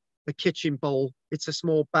bell, a kitchen bowl, it's a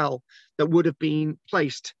small bell that would have been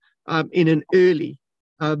placed in an early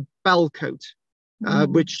bell coat,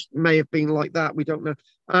 which may have been like that. We don't know.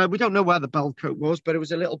 We don't know where the bell coat was, but it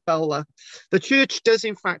was a little bell there. The church does,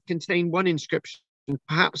 in fact, contain one inscription,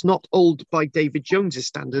 perhaps not old by David Jones's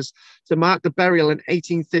standards, to mark the burial in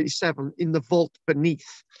 1837 in the vault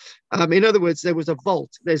beneath. In other words, there was a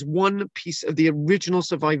vault. There's one piece of the original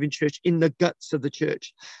surviving church in the guts of the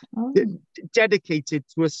church, dedicated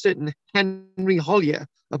to a certain Henry Hollier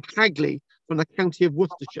of Hagley from the county of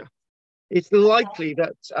Worcestershire. It's likely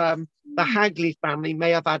that the Hagley family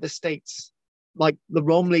may have had estates, like the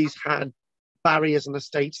Romleys had Barry as an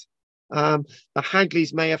estate. The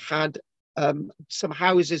Hagleys may have had some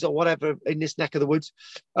houses or whatever in this neck of the woods,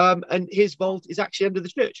 and his vault is actually under the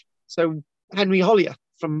church. So Henry Hollier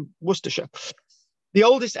from Worcestershire. The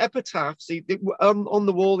oldest epitaphs on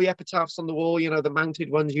the wall, the epitaphs on the wall, you know, the mounted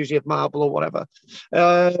ones, usually of marble or whatever,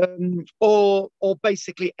 or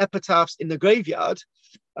basically epitaphs in the graveyard.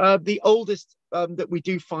 The oldest that we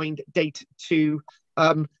do find date to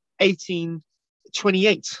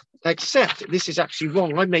 1828, except this is actually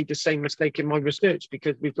wrong. I made the same mistake in my research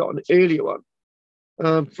because we've got an earlier one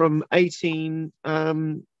from 18.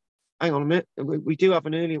 Hang on a minute, we do have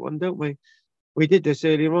an earlier one, don't we? We did this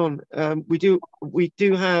earlier on. We do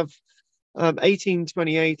have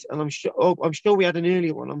 1828, and I'm sure we had an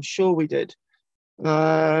earlier one. I'm sure we did.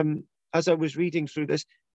 As I was reading through this,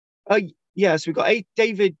 yes, we got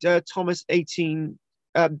David Thomas 18.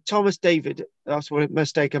 Thomas David. That's what a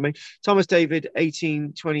mistake I made. Thomas David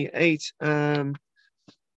 1828.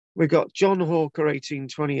 We got John Hawker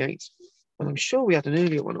 1828, and I'm sure we had an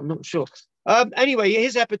earlier one. I'm not sure. Anyway,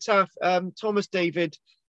 his epitaph, Thomas David.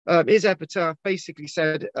 His epitaph basically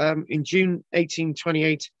said in June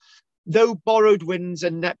 1828, though borrowed winds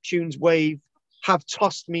and Neptune's wave have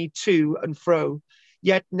tossed me to and fro,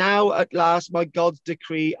 yet now at last my God's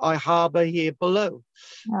decree I harbour here below.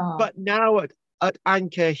 Oh. But now at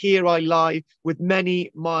anchor here I lie with many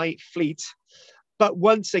my fleet, but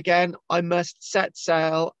once again I must set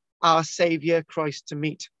sail our Saviour Christ to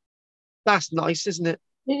meet. That's nice, isn't it?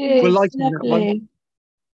 It is. We're liking lovely.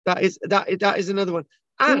 that one. That is another one.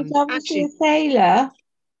 And he's obviously actually, a sailor.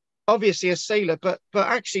 Obviously a sailor, but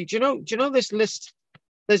actually, do you know this list?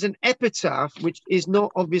 There's an epitaph which is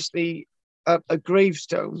not obviously a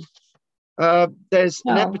gravestone. There's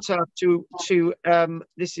an epitaph to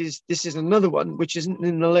this is another one which isn't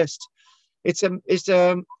in the list. It's a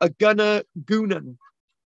gunner Goonan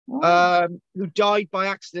who died by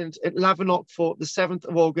accident at Lavernock Fort the 7th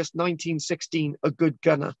of August 1916. A good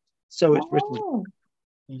gunner, so it's written.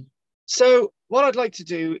 So what I'd like to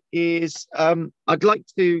do is I'd like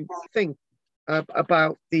to think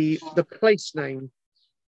about the place name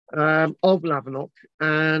of Lavernock,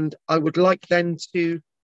 and I would like then to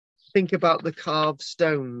think about the carved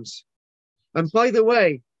stones. And by the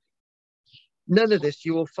way, none of this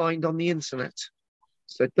you will find on the internet,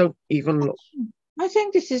 so don't even look. I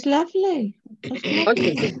think this is lovely. I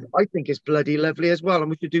think it's bloody lovely as well, and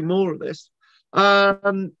we should do more of this.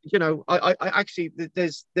 You know, I actually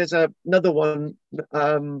there's another one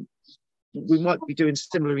we might be doing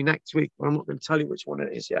similarly next week, but I'm not going to tell you which one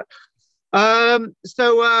it is yet. Right,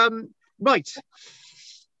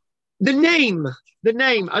 the name,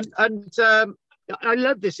 and I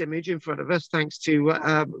love this image in front of us, thanks to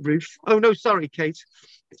Ruth. Oh no, sorry, Kate.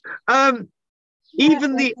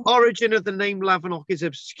 Even the origin of the name Lavernock is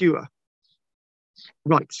obscure.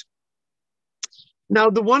 Right. Now,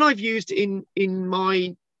 the one I've used in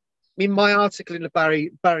my article in the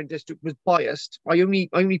Barron District was biased. I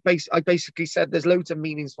basically said there's loads of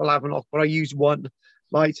meanings for Lavernock, but I used one,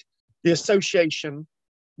 right? The association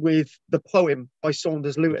with the poem by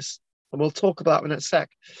Saunders Lewis, and we'll talk about it in a sec.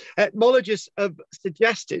 Etymologists have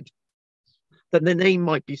suggested that the name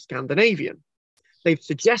might be Scandinavian. They've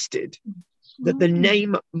suggested that the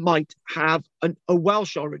name might have a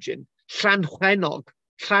Welsh origin. Llanhwenog.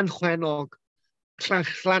 Llanhwenog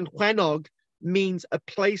means a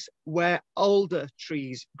place where alder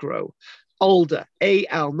trees grow. Alder,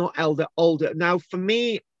 A-L, not elder, alder. Now, for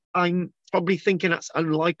me, I'm probably thinking that's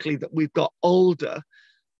unlikely that we've got alder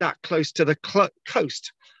that close to the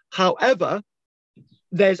coast. However,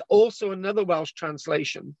 there's also another Welsh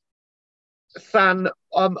translation, Llanhwreinog,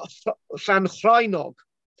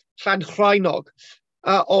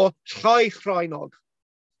 or Llai-Hrainog.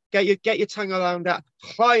 Get your tongue around that.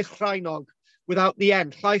 Llai-Hrainog, without the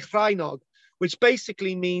N, Llai-Hrainog, which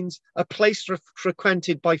basically means a place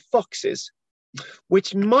frequented by foxes,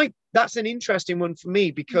 that's an interesting one for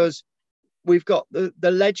me, because we've got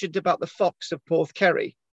the legend about the fox of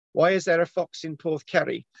Porthkerry. Why is there a fox in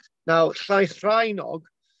Porthkerry? Now, Llai-Hrainog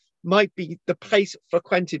might be the place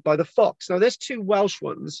frequented by the fox. Now, there's two Welsh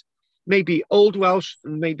ones, maybe Old Welsh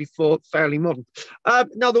and maybe fairly modern.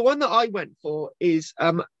 Now, the one that I went for is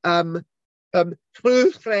Llwyddench,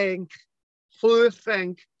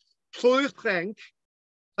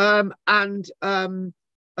 and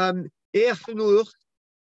Earthnwch,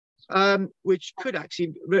 which could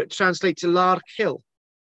actually translate to Lark Hill.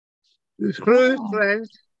 Llwyddench,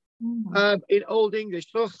 in Old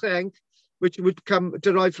English, Llwyddench, which would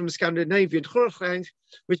derived from Scandinavian, Llwyddench,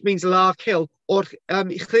 which means Lark Hill, or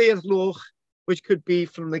Llwyddench, which could be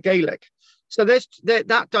from the Gaelic. So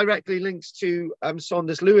that directly links to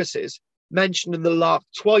Saunders Lewis's mention of the lark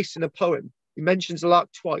twice in a poem. He mentions the lark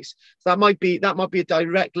twice. So that might be a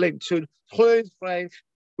direct link to Llwyddench,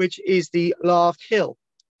 which is the Lark Hill.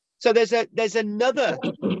 So there's another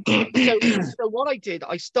So what I did,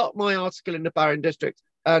 I stopped my article in the Baron District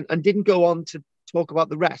and didn't go on to talk about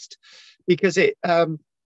the rest, because it,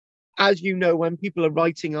 as you know, when people are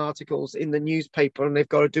writing articles in the newspaper and they've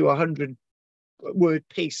got to do 100-word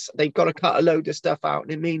piece, they've got to cut a load of stuff out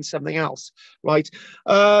and it means something else, right?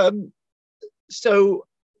 So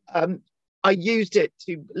I used it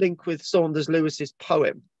to link with Saunders Lewis's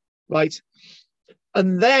poem, right?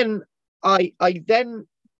 And then I then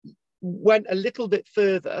went a little bit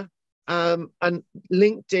further and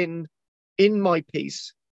linked in my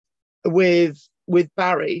piece with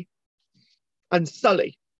Barry and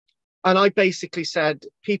Sully. And I basically said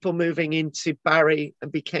people moving into Barry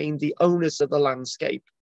and became the owners of the landscape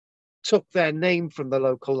took their name from the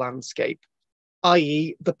local landscape,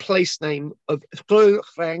 i.e. the place name of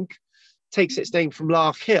Llywelyn takes its name from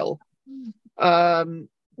Lark Hill.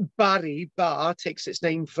 Barry, Bar, takes its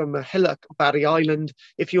name from a hillock, Barry Island,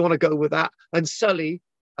 if you want to go with that. And Sully,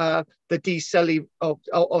 the D Sully or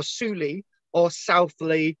Sully or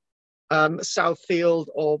Southley, Southfield,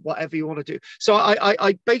 or whatever you want to do. So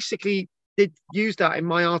I basically did use that in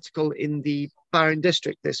my article in the Baron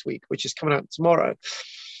District this week, which is coming out tomorrow.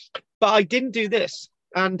 But I didn't do this,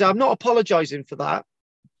 and I'm not apologizing for that,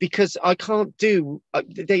 because I can't do.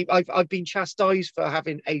 I've been chastised for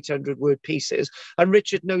having 800-word pieces, and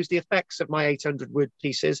Richard knows the effects of my 800-word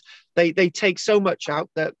pieces. They take so much out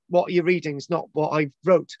that what you're reading is not what I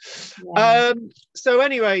wrote. Yeah. So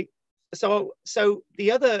anyway, so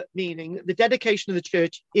the other meaning, the dedication of the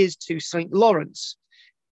church is to Saint Lawrence,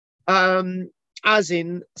 as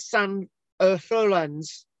in San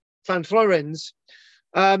Florence.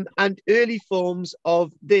 And early forms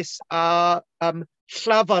of this are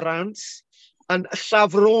Llaverance and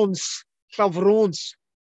Llavrons,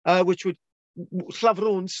 which would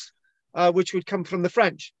come from the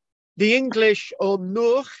French. The English, or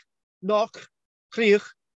noch, crych,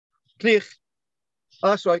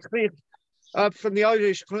 that's right, from the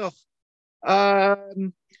Irish,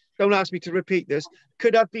 don't ask me to repeat this,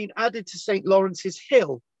 could have been added to St. Lawrence's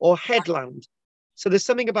Hill or headland. So there's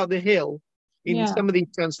something about the hill in some of these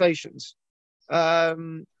translations.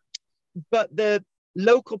 But the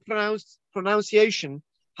local pronunciation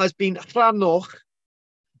has been Lavernock,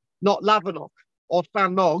 not Lavernock, or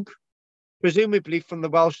Llanog, presumably from the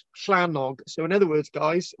Welsh Llanog. So in other words,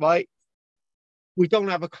 guys, right, we don't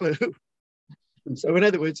have a clue. So in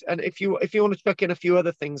other words, and if you want to chuck in a few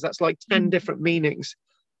other things, that's like 10 different meanings.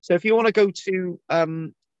 So if you want to go to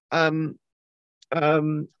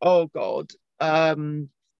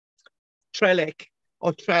Trellick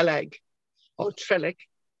or Trelleg or Trellick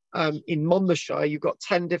in Monmouthshire, you've got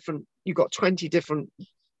 20 different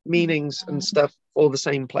meanings and stuff for the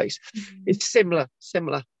same place. It's similar.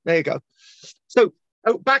 There you go. So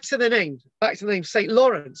back to the name, St.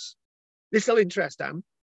 Lawrence. This will interest Dan.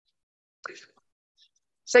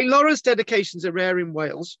 St. Lawrence dedications are rare in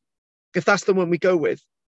Wales, if that's the one we go with.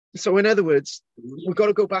 So in other words, we've got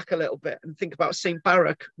to go back a little bit and think about St.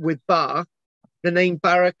 Barrack with Bar. The name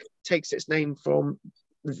Barrack takes its name from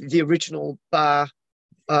the original Bar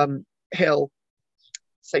hill.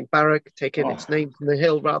 St. Barrack taking its name from the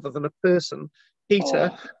hill rather than a person.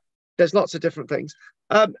 Peter, there's lots of different things.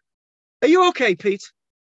 Are you okay, Pete?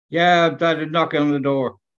 Yeah, I did knock on the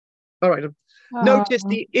door. All right. Notice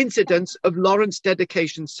the incidence of Lawrence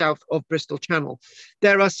dedication south of Bristol Channel.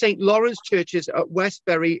 There are St. Lawrence churches at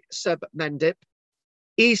Westbury sub-Mendip,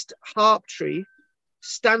 East Harptree,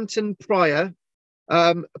 Stanton Prior,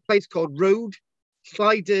 a place called Road,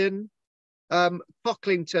 Clydern,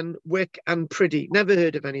 Pocklington, Wick, and Priddy. Never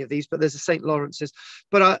heard of any of these, but there's a St. Lawrence's.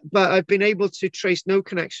 But I've been able to trace no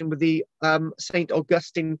connection with the St.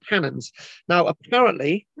 Augustine canons. Now,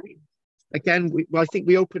 apparently, again, I think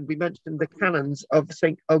we mentioned the canons of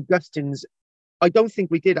St. Augustine's. I don't think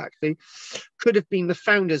we did, actually. Could have been the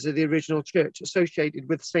founders of the original church associated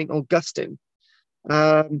with St. Augustine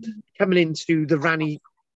coming into the Ranny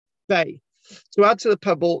Bay. To add to the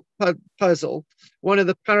puzzle, one of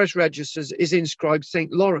the parish registers is inscribed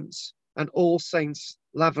St. Lawrence and All Saints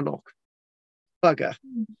Lavernock. Bugger.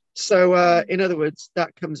 So, in other words,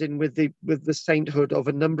 that comes in with the sainthood of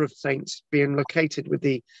a number of saints being located with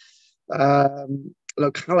the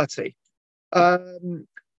locality.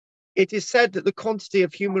 It is said that the quantity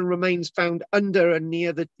of human remains found under and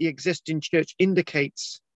near the existing church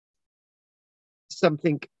indicates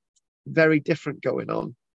something very different going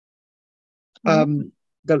on.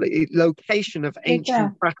 The location of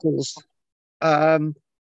ancient crackles, and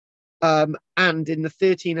in the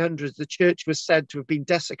 1300s, the church was said to have been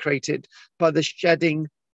desecrated by the shedding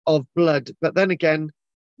of blood. But then again,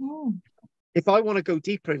 if I want to go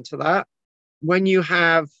deeper into that, when you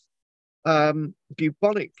have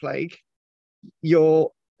bubonic plague,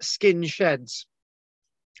 your skin sheds.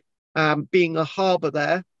 Being a harbour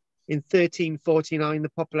there in 1349, the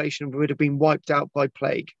population would have been wiped out by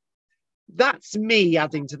plague. That's me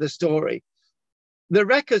adding to the story. The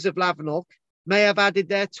wreckers of Lavernock may have added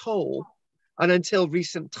their toll, and until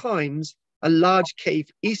recent times, a large cave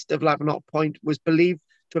east of Lavernock Point was believed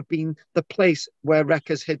to have been the place where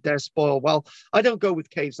wreckers hid their spoil. Well, I don't go with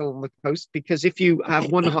caves along the coast, because if you have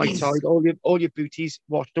one high tide, all your booty's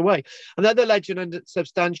washed away. Another legend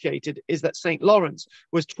unsubstantiated is that St. Lawrence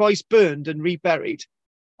was twice burned and reburied.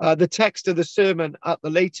 The text of the sermon at the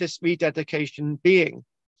latest rededication being,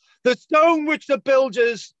 "The stone which the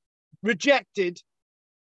builders rejected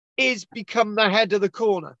is become the head of the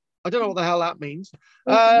corner." I don't know what the hell that means.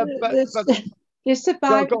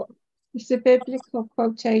 It's a biblical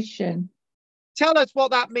quotation. Tell us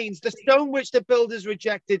what that means. The stone which the builders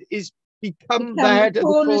rejected is become the head of the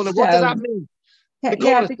corner. What does that mean? It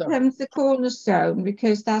becomes the cornerstone,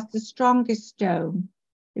 because that's the strongest stone.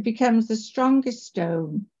 It becomes the strongest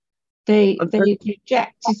stone. They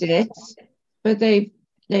rejected it, but they've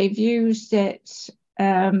used it.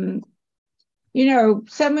 Someone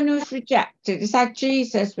who's rejected. It's like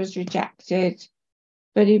Jesus was rejected,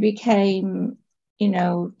 but he became,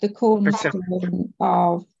 the cornerstone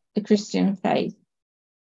of the Christian faith.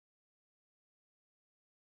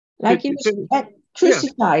 Like he was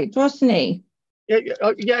crucified, wasn't he?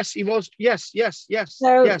 Yes, he was. Yes.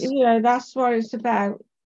 So, that's what it's about,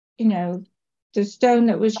 the stone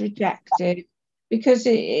that was rejected. Because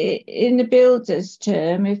in the builder's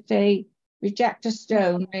term, if they reject a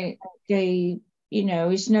stone,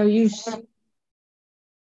 it's no use.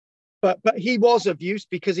 But he was of use,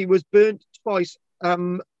 because he was burnt twice.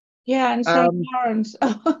 And St. Lawrence.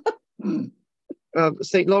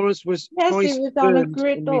 St. Lawrence was twice he was on a burned.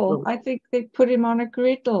 griddle. I think they put him on a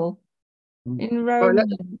griddle in Rome.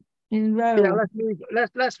 Yeah,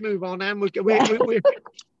 let's move on, and we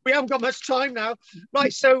haven't got much time now.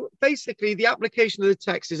 Right, so basically the application of the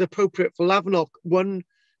text is appropriate for Lavernock. One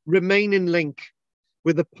remaining link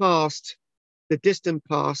with the past, the distant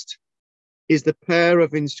past, is the pair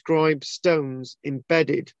of inscribed stones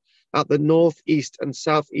embedded at the northeast and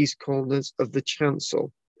southeast corners of the chancel.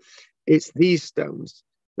 It's these stones.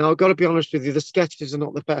 Now, I've got to be honest with you, the sketches are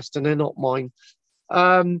not the best, and they're not mine.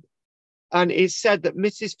 And it's said that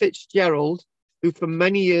Mrs. Fitzgerald, who for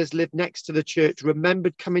many years lived next to the church,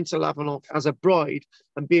 remembered coming to Lavernock as a bride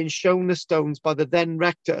and being shown the stones by the then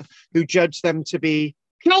rector, who judged them to be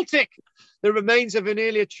Celtic, the remains of an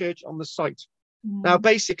earlier church on the site. Now,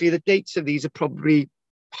 basically, the dates of these are probably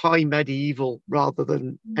high medieval rather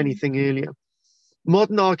than anything earlier.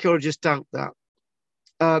 Modern archaeologists doubt that.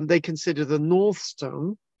 They consider the North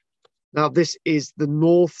Stone. Now, this is the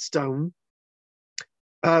North Stone,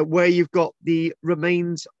 where you've got the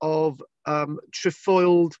remains of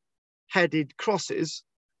trefoiled-headed crosses,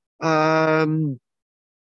 to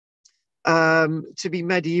be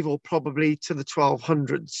medieval, probably to the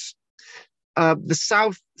 1200s. The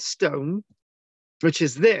South Stone, which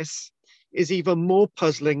is this, is even more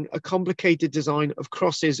puzzling, a complicated design of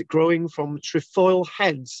crosses growing from trefoil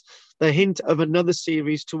heads, the hint of another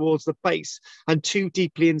series towards the base, and two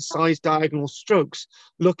deeply incised diagonal strokes,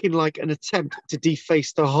 looking like an attempt to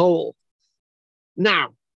deface the whole.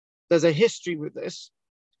 Now, there's a history with this,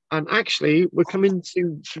 and actually we're coming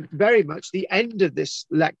to very much the end of this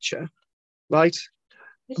lecture, right?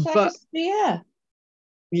 Is that a spear?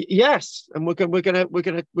 Yes, and we're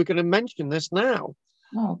gonna mention this now.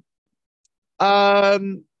 Oh.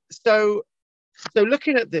 So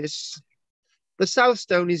looking at this, the South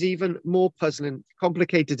Stone is even more puzzling.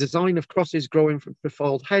 Complicated design of crosses growing from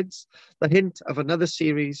trefoiled heads, the hint of another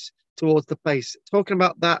series towards the base. Talking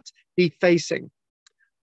about that defacing.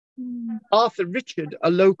 Arthur Richard,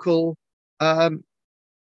 a local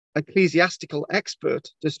ecclesiastical expert,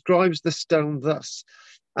 describes the stone thus.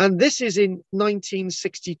 And this is in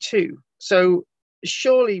 1962. So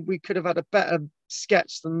surely we could have had a better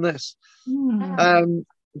sketch than this.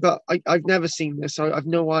 But I've never seen this.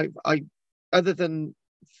 Other than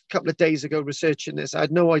a couple of days ago researching this, I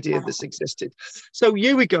had no idea this existed. So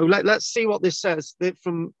here we go. Let's see what this says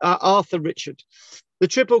from Arthur Richard. The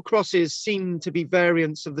triple crosses seem to be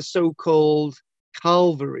variants of the so-called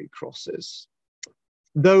Calvary crosses,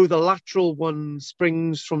 though the lateral one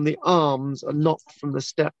springs from the arms and not from the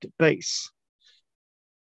stepped base.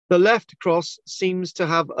 The left cross seems to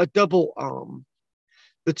have a double arm.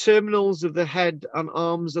 The terminals of the head and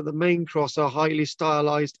arms of the main cross are highly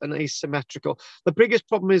stylized and asymmetrical. The biggest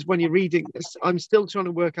problem is when you're reading this, I'm still trying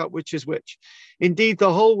to work out which is which. Indeed,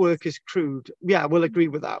 the whole work is crude. Yeah, we'll agree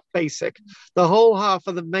with that. Basic. The whole half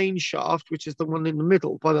of the main shaft, which is the one in the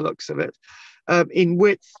middle by the looks of it, in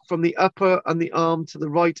width from the upper and the arm to the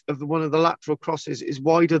right of one of the lateral crosses is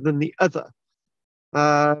wider than the other.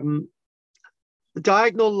 The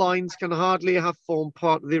diagonal lines can hardly have formed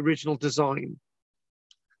part of the original design.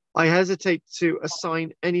 I hesitate to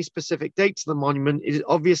assign any specific date to the monument. It is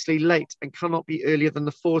obviously late and cannot be earlier than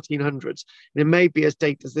the 1400s. And it may be as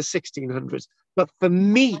late as the 1600s. But for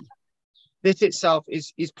me, this itself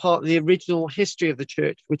is part of the original history of the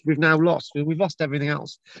church, which we've now lost. We've lost everything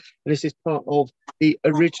else. And this is part of the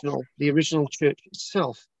original church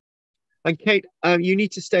itself. And Kate, you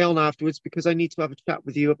need to stay on afterwards because I need to have a chat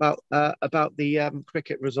with you about the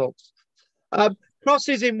cricket results.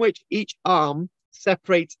 Crosses in which each arm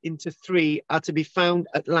separates into three are to be found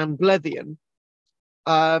at Llanblethian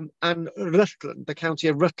and Rutland, the county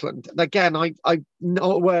of Rutland. And again, I'm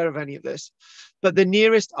not aware of any of this, but the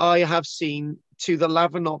nearest I have seen to the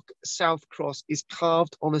Lavernock South Cross is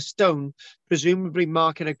carved on a stone, presumably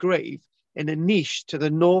marking a grave, in a niche to the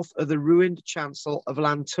north of the ruined chancel of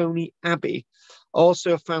Lantony Abbey,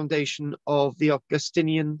 also a foundation of the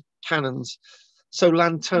Augustinian canons. So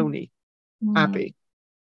Lantony Abbey,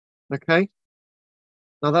 okay?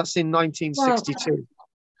 Now that's in 1962. Wow.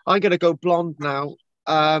 I'm going to go blonde now.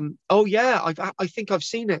 Oh yeah, I think I've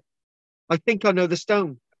seen it. I think I know the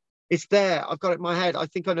stone. It's there. I've got it in my head. I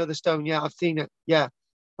think I know the stone. Yeah, I've seen it. Yeah,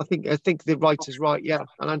 I think the writer's right. Yeah,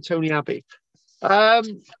 and Lantony Abbey.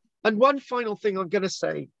 And one final thing I'm going to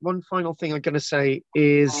say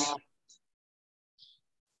is,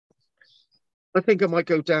 I think I might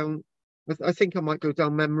go down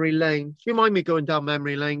memory lane. Do you mind me going down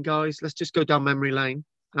memory lane, guys? Let's just go down memory lane.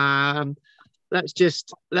 Let's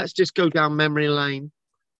just go down memory lane.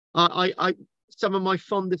 I some of my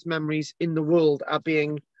fondest memories in the world are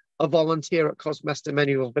being a volunteer at Cosmester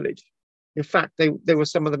Medieval Village. In fact, they were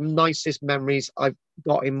some of the nicest memories I've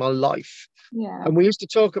got in my life. Yeah. And we used to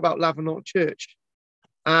talk about Lavernock Church,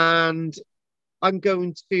 and I'm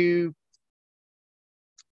going to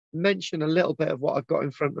mention a little bit of what I've got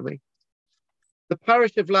in front of me. The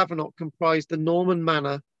parish of Lavernock comprised the Norman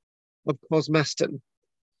manor of Cosmeston.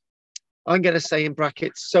 I'm going to say in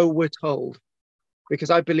brackets, so we're told,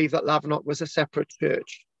 because I believe that Lavernock was a separate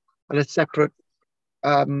church and a separate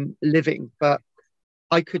living, but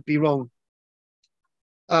I could be wrong.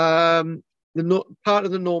 Part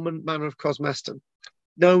of the Norman manor of Cosmeston,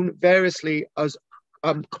 known variously as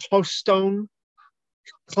Clostone,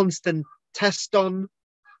 Constanteston,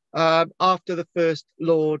 after the first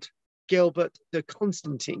Lord Gilbert de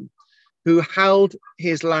Constantine, who held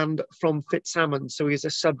his land from Fitzhamon, so he's a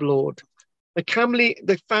sublord.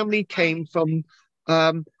 The family came from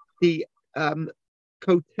the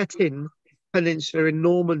Cotentin Peninsula in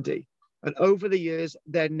Normandy, and over the years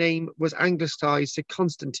their name was anglicized to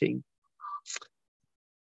Constantine.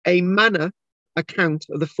 A manor account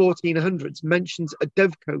of the 1400s mentions a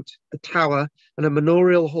dovecote, a tower, and a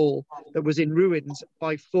manorial hall that was in ruins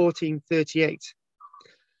by 1438.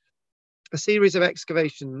 A series of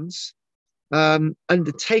excavations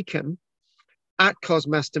undertaken at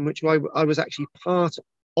Cosmeston, which I was actually part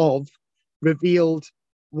of, revealed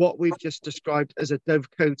what we've just described as a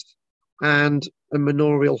dovecote and a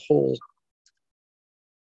manorial hall.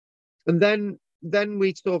 And then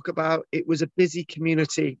we talk about it was a busy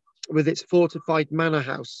community with its fortified manor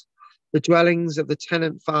house, the dwellings of the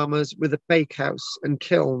tenant farmers with a bakehouse and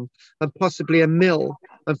kiln, and possibly a mill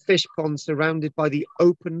and fish pond surrounded by the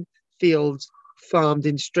open fields farmed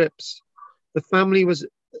in strips.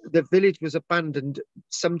 The village was abandoned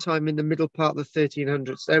sometime in the middle part of the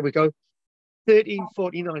 1300s. There we go.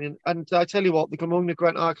 1349. And I tell you what, the Glamorgan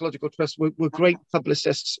Grant Archaeological Trust were great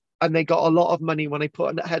publicists, and they got a lot of money when they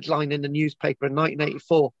put a headline in the newspaper in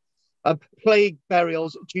 1984. Plague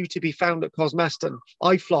burials due to be found at Cosmeston.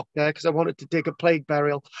 I flocked there because I wanted to dig a plague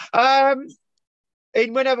burial. We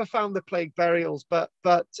never found the plague burials, but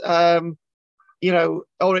you know,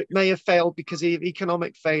 or it may have failed because of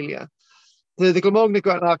economic failure. The Glamorgan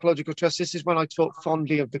Grant Archaeological Trust, this is when I talk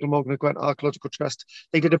fondly of the Glamorgan Grant Archaeological Trust.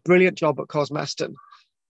 They did a brilliant job at Cosmeston.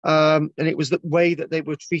 And it was the way that they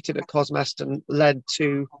were treated at Cosmeston led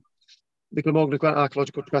to the Glamorgan Grant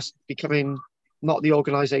Archaeological Trust becoming not the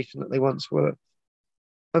organisation that they once were.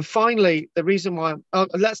 And finally, the reason why,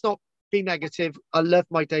 let's not be negative. I love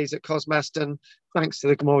my days at Cosmeston, thanks to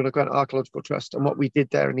the Glamorgan Grant Archaeological Trust and what we did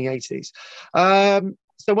there in the 80s.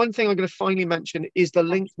 So one thing I'm going to finally mention is the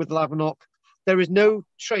link with Lavernock. there is no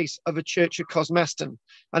trace of a church at Cosmeston.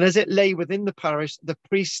 And as it lay within the parish, the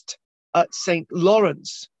priest at St.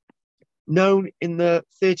 Lawrence, known in the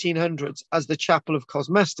 1300s as the Chapel of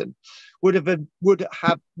Cosmeston, would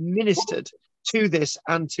have ministered to this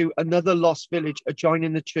and to another lost village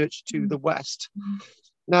adjoining the church to the west.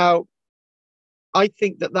 Now, I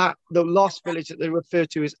think that the lost village that they refer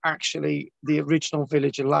to is actually the original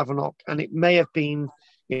village of Lavernock, and it may have been,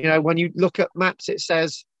 you know, when you look at maps, it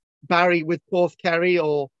says Barry with Porthkerry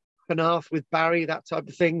or Penarth with Barry, that type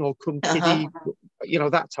of thing, or Cumkiddy, you know,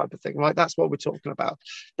 that type of thing, right? That's what we're talking about.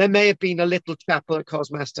 There may have been a little chapel at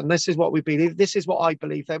Cosmeston. This is what we believe. This is what I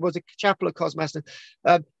believe. There was a chapel at Cosmeston.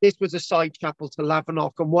 This was a side chapel to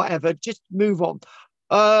Lavernock and whatever. Just move on.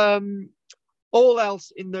 All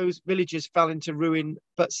else in those villages fell into ruin,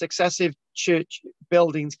 but successive church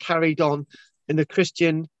buildings carried on in the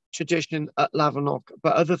Christian tradition at Lavernock.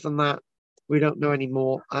 But other than that, we don't know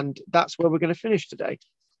anymore. And that's where we're going to finish today.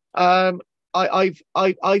 I've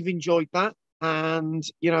enjoyed that, and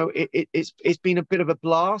you know, it's been a bit of a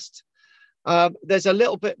blast. There's a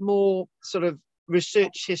little bit more sort of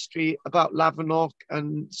research history about Lavernock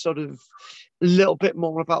and sort of a little bit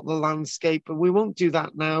more about the landscape, but we won't do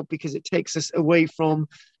that now because it takes us away from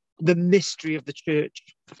the mystery of the church,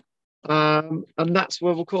 and that's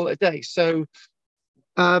where we'll call it a day. So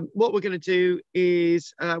what we're going to do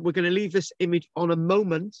is we're going to leave this image on a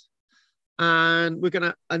moment, and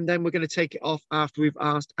then we're going to take it off after we've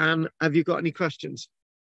asked Anne, have you got any questions?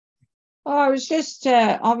 Oh, I was just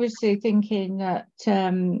obviously thinking that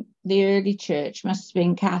the early church must have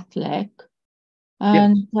been Catholic,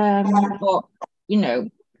 and or, you know,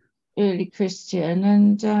 early Christian,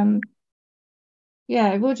 and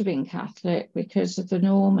yeah, it would have been Catholic because of the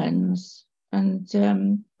Normans, and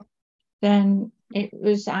then it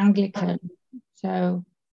was Anglican. So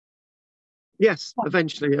yes,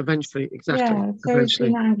 eventually, exactly. Yeah, so eventually. It's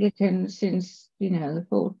been Anglican since, you know,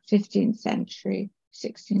 the 15th century,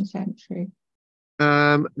 16th century.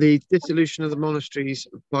 The dissolution of the monasteries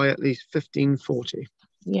by at least 1540.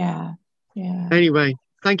 Yeah. Anyway,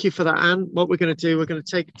 thank you for that, Anne. What we're going to do, we're going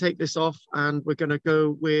to take this off, and we're going to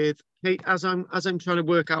go with Kate as I'm trying to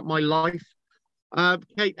work out my life.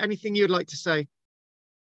 Kate, anything you'd like to say?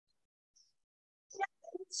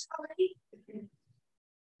 Sorry.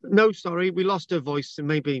 No, sorry, we lost her voice, and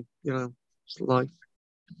maybe, you know, it's life.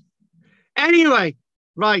 Anyway,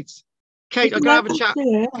 right. Kate, I gotta have a chat.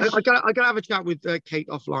 I gotta have a chat with Kate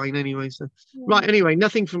offline anyway. So right, anyway,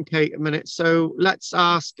 nothing from Kate a minute. So let's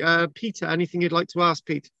ask Peter. Anything you'd like to ask,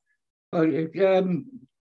 Pete? Cogan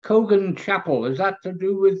Chapel, is that to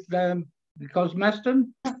do with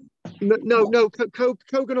Cosmeston? No.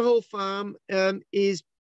 Cogan Hall Farm is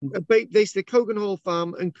basically Cogan Hall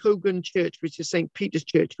Farm and Cogan Church, which is St. Peter's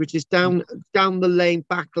Church, which is down the lane,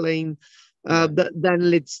 back lane. That then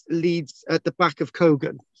leads at the back of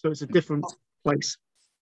Cogan, so it's a different place.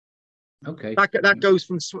 Okay. That goes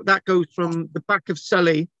from the back of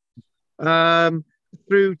Sully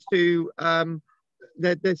through to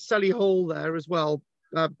there's Sully Hall there as well.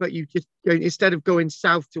 But you just go, instead of going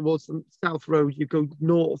south towards the South Road, you go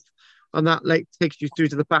north, and that lake takes you through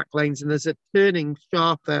to the back lanes. And there's a turning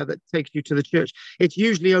shaft there that takes you to the church. It's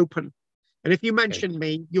usually open, and if you mention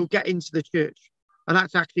me, you'll get into the church. And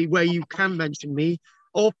that's actually where you can mention me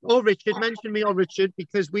or Richard. Mention me or Richard,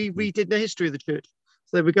 because we redid the history of the church.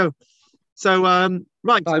 So there we go. So,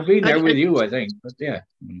 right. I've been there with you, I think, but yeah.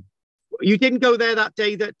 You didn't go there that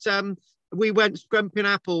day that we went scrumping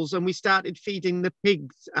apples and we started feeding the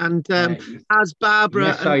pigs. And as Barbara...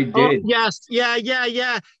 Yes, I did. Yes,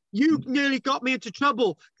 yeah. You nearly got me into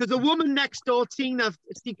trouble because the woman next door, Tina,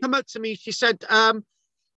 she come up to me, she said,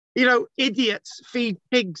 you know, idiots feed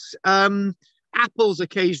pigs apples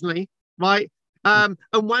occasionally, right? And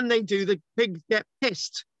when they do, the pigs get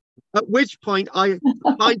pissed. At which point I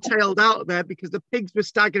hightailed out there because the pigs were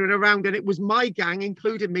staggering around, and it was my gang,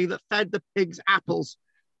 including me, that fed the pigs apples.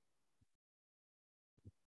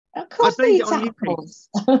 Of course they eat apples.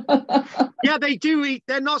 Yeah, they do eat.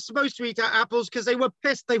 They're not supposed to eat apples because they were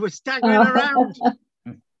pissed. They were staggering around.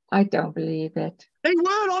 I don't believe it. They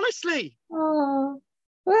were, honestly. Oh,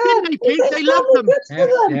 well, they love them.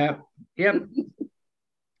 Yep.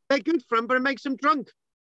 They're good for them, but it makes them drunk.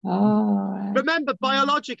 Oh, right. Remember,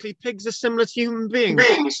 biologically, pigs are similar to human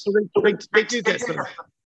beings. So they do get them.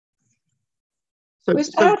 So, it's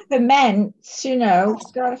got to ferment, you know.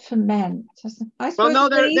 It's got to ferment. I suppose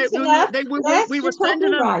we were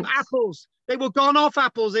sending them apples. They were gone off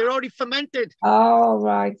apples. They were already fermented. Oh,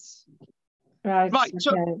 right. Right. Okay.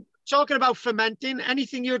 So, talking about fermenting,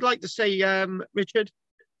 anything you'd like to say, Richard?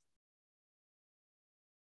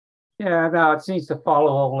 Yeah, no, it seems to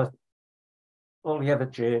follow all the all the other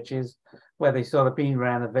churches where they sort of been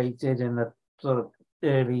renovated in the sort of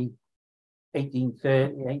early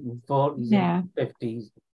 1830s, 1840s, Yeah.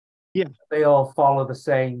 1850s. Yeah. They all follow the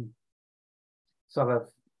same sort of,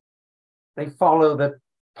 they follow the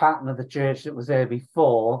pattern of the church that was there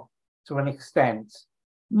before to an extent.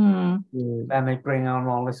 Mm. Then they bring on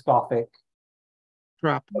all this Gothic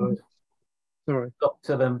Crap. sort of Sorry. up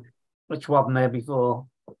to them, which wasn't there before.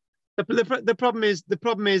 The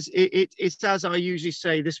problem is it's as I usually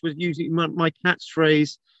say. This was usually my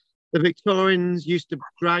catchphrase. The Victorians used to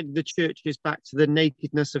drag the churches back to the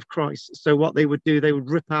nakedness of Christ. So what they would do, they would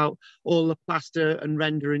rip out all the plaster and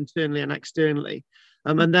render internally and externally.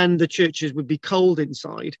 And then the churches would be cold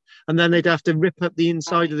inside. And then they'd have to rip up the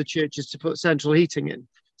inside of the churches to put central heating in.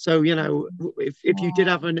 So, you know, if you did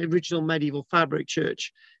have an original medieval fabric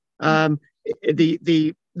church,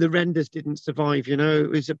 the renders didn't survive, you know. It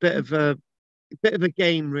was a bit of a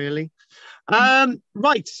game, really.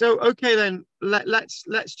 Right, so okay then, let's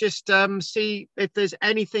just see if there's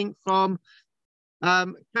anything from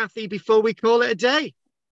Kathy before we call it a day.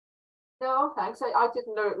 No, thanks. I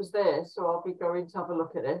didn't know it was there, so I'll be going to have a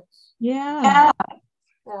look at it. Yeah.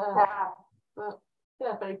 But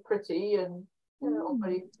yeah, very pretty and all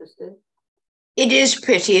very interesting. It is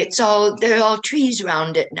pretty. There are all trees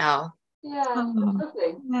around it now. Yeah,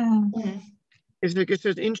 lovely. Yeah. It's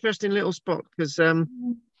an interesting little spot because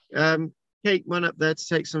Kate went up there to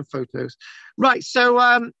take some photos. Right,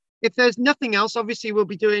 so if there's nothing else, obviously we'll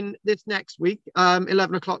be doing this next week,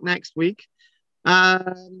 11 o'clock next week. I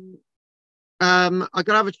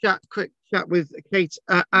gotta have a quick chat with Kate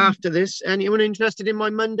after this. Anyone interested in my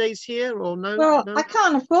Mondays here or no? Well, no? I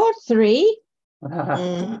can't afford 3.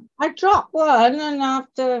 Mm. I dropped one, and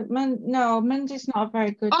after Monday's not a very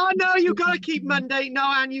good. Oh no, you gotta keep Monday. No,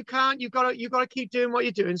 Anne, you can't. You gotta keep doing what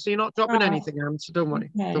you're doing. So you're not dropping anything, Anne. So don't worry.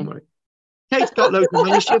 Okay. Don't worry. Kate's got loads of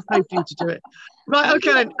money. She'll pay for you to do it. Right.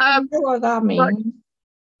 Okay then. I know what that means.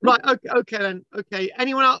 Right. Okay then. Okay.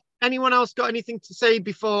 Anyone else got anything to say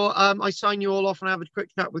before I sign you all off and have a quick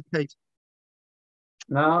chat with Kate?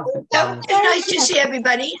 No. It's nice to see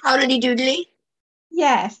everybody. Howdy doodly.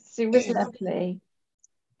 Yes, it was lovely,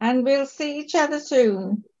 and we'll see each other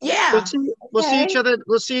soon. Yeah. We'll see each other.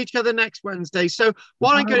 We'll see each other next Wednesday. So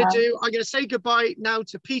what I'm going to do, I'm going to say goodbye now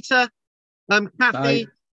to Peter, Kathy,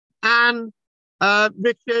 Anne,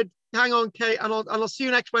 Richard. Hang on, Kate, and I'll see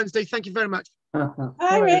you next Wednesday. Thank you very much.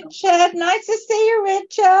 Hi, Richard. Nice to see you,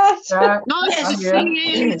 Richard. Nice to see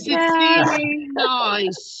you. To see you.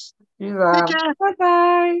 Nice. Take care.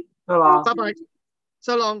 Bye-bye. Bye-bye.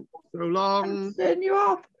 So long. So long. Turn you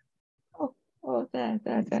off. Oh, there.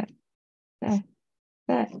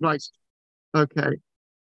 Right. Okay.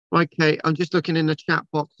 Right, Kate. I'm just looking in the chat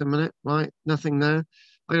box a minute. Right. Nothing there.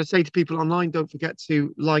 I'm going to say to people online, don't forget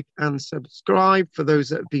to like and subscribe for those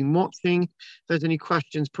that have been watching. If there's any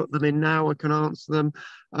questions, put them in now. I can answer them.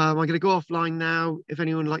 I'm going to go offline now. If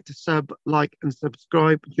anyone would like to like and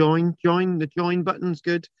subscribe, join. The join button's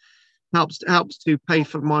good. Helps to pay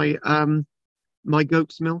for my my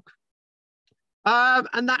goat's milk.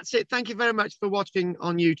 And that's it. Thank you very much for watching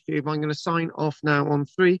on YouTube. I'm going to sign off now on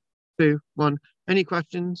 3, 2, 1. Any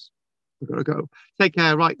questions? I've got to go. Take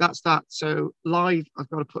care. Right, that's that. So live, I've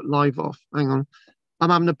got to put live off. Hang on. I'm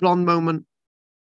having a blonde moment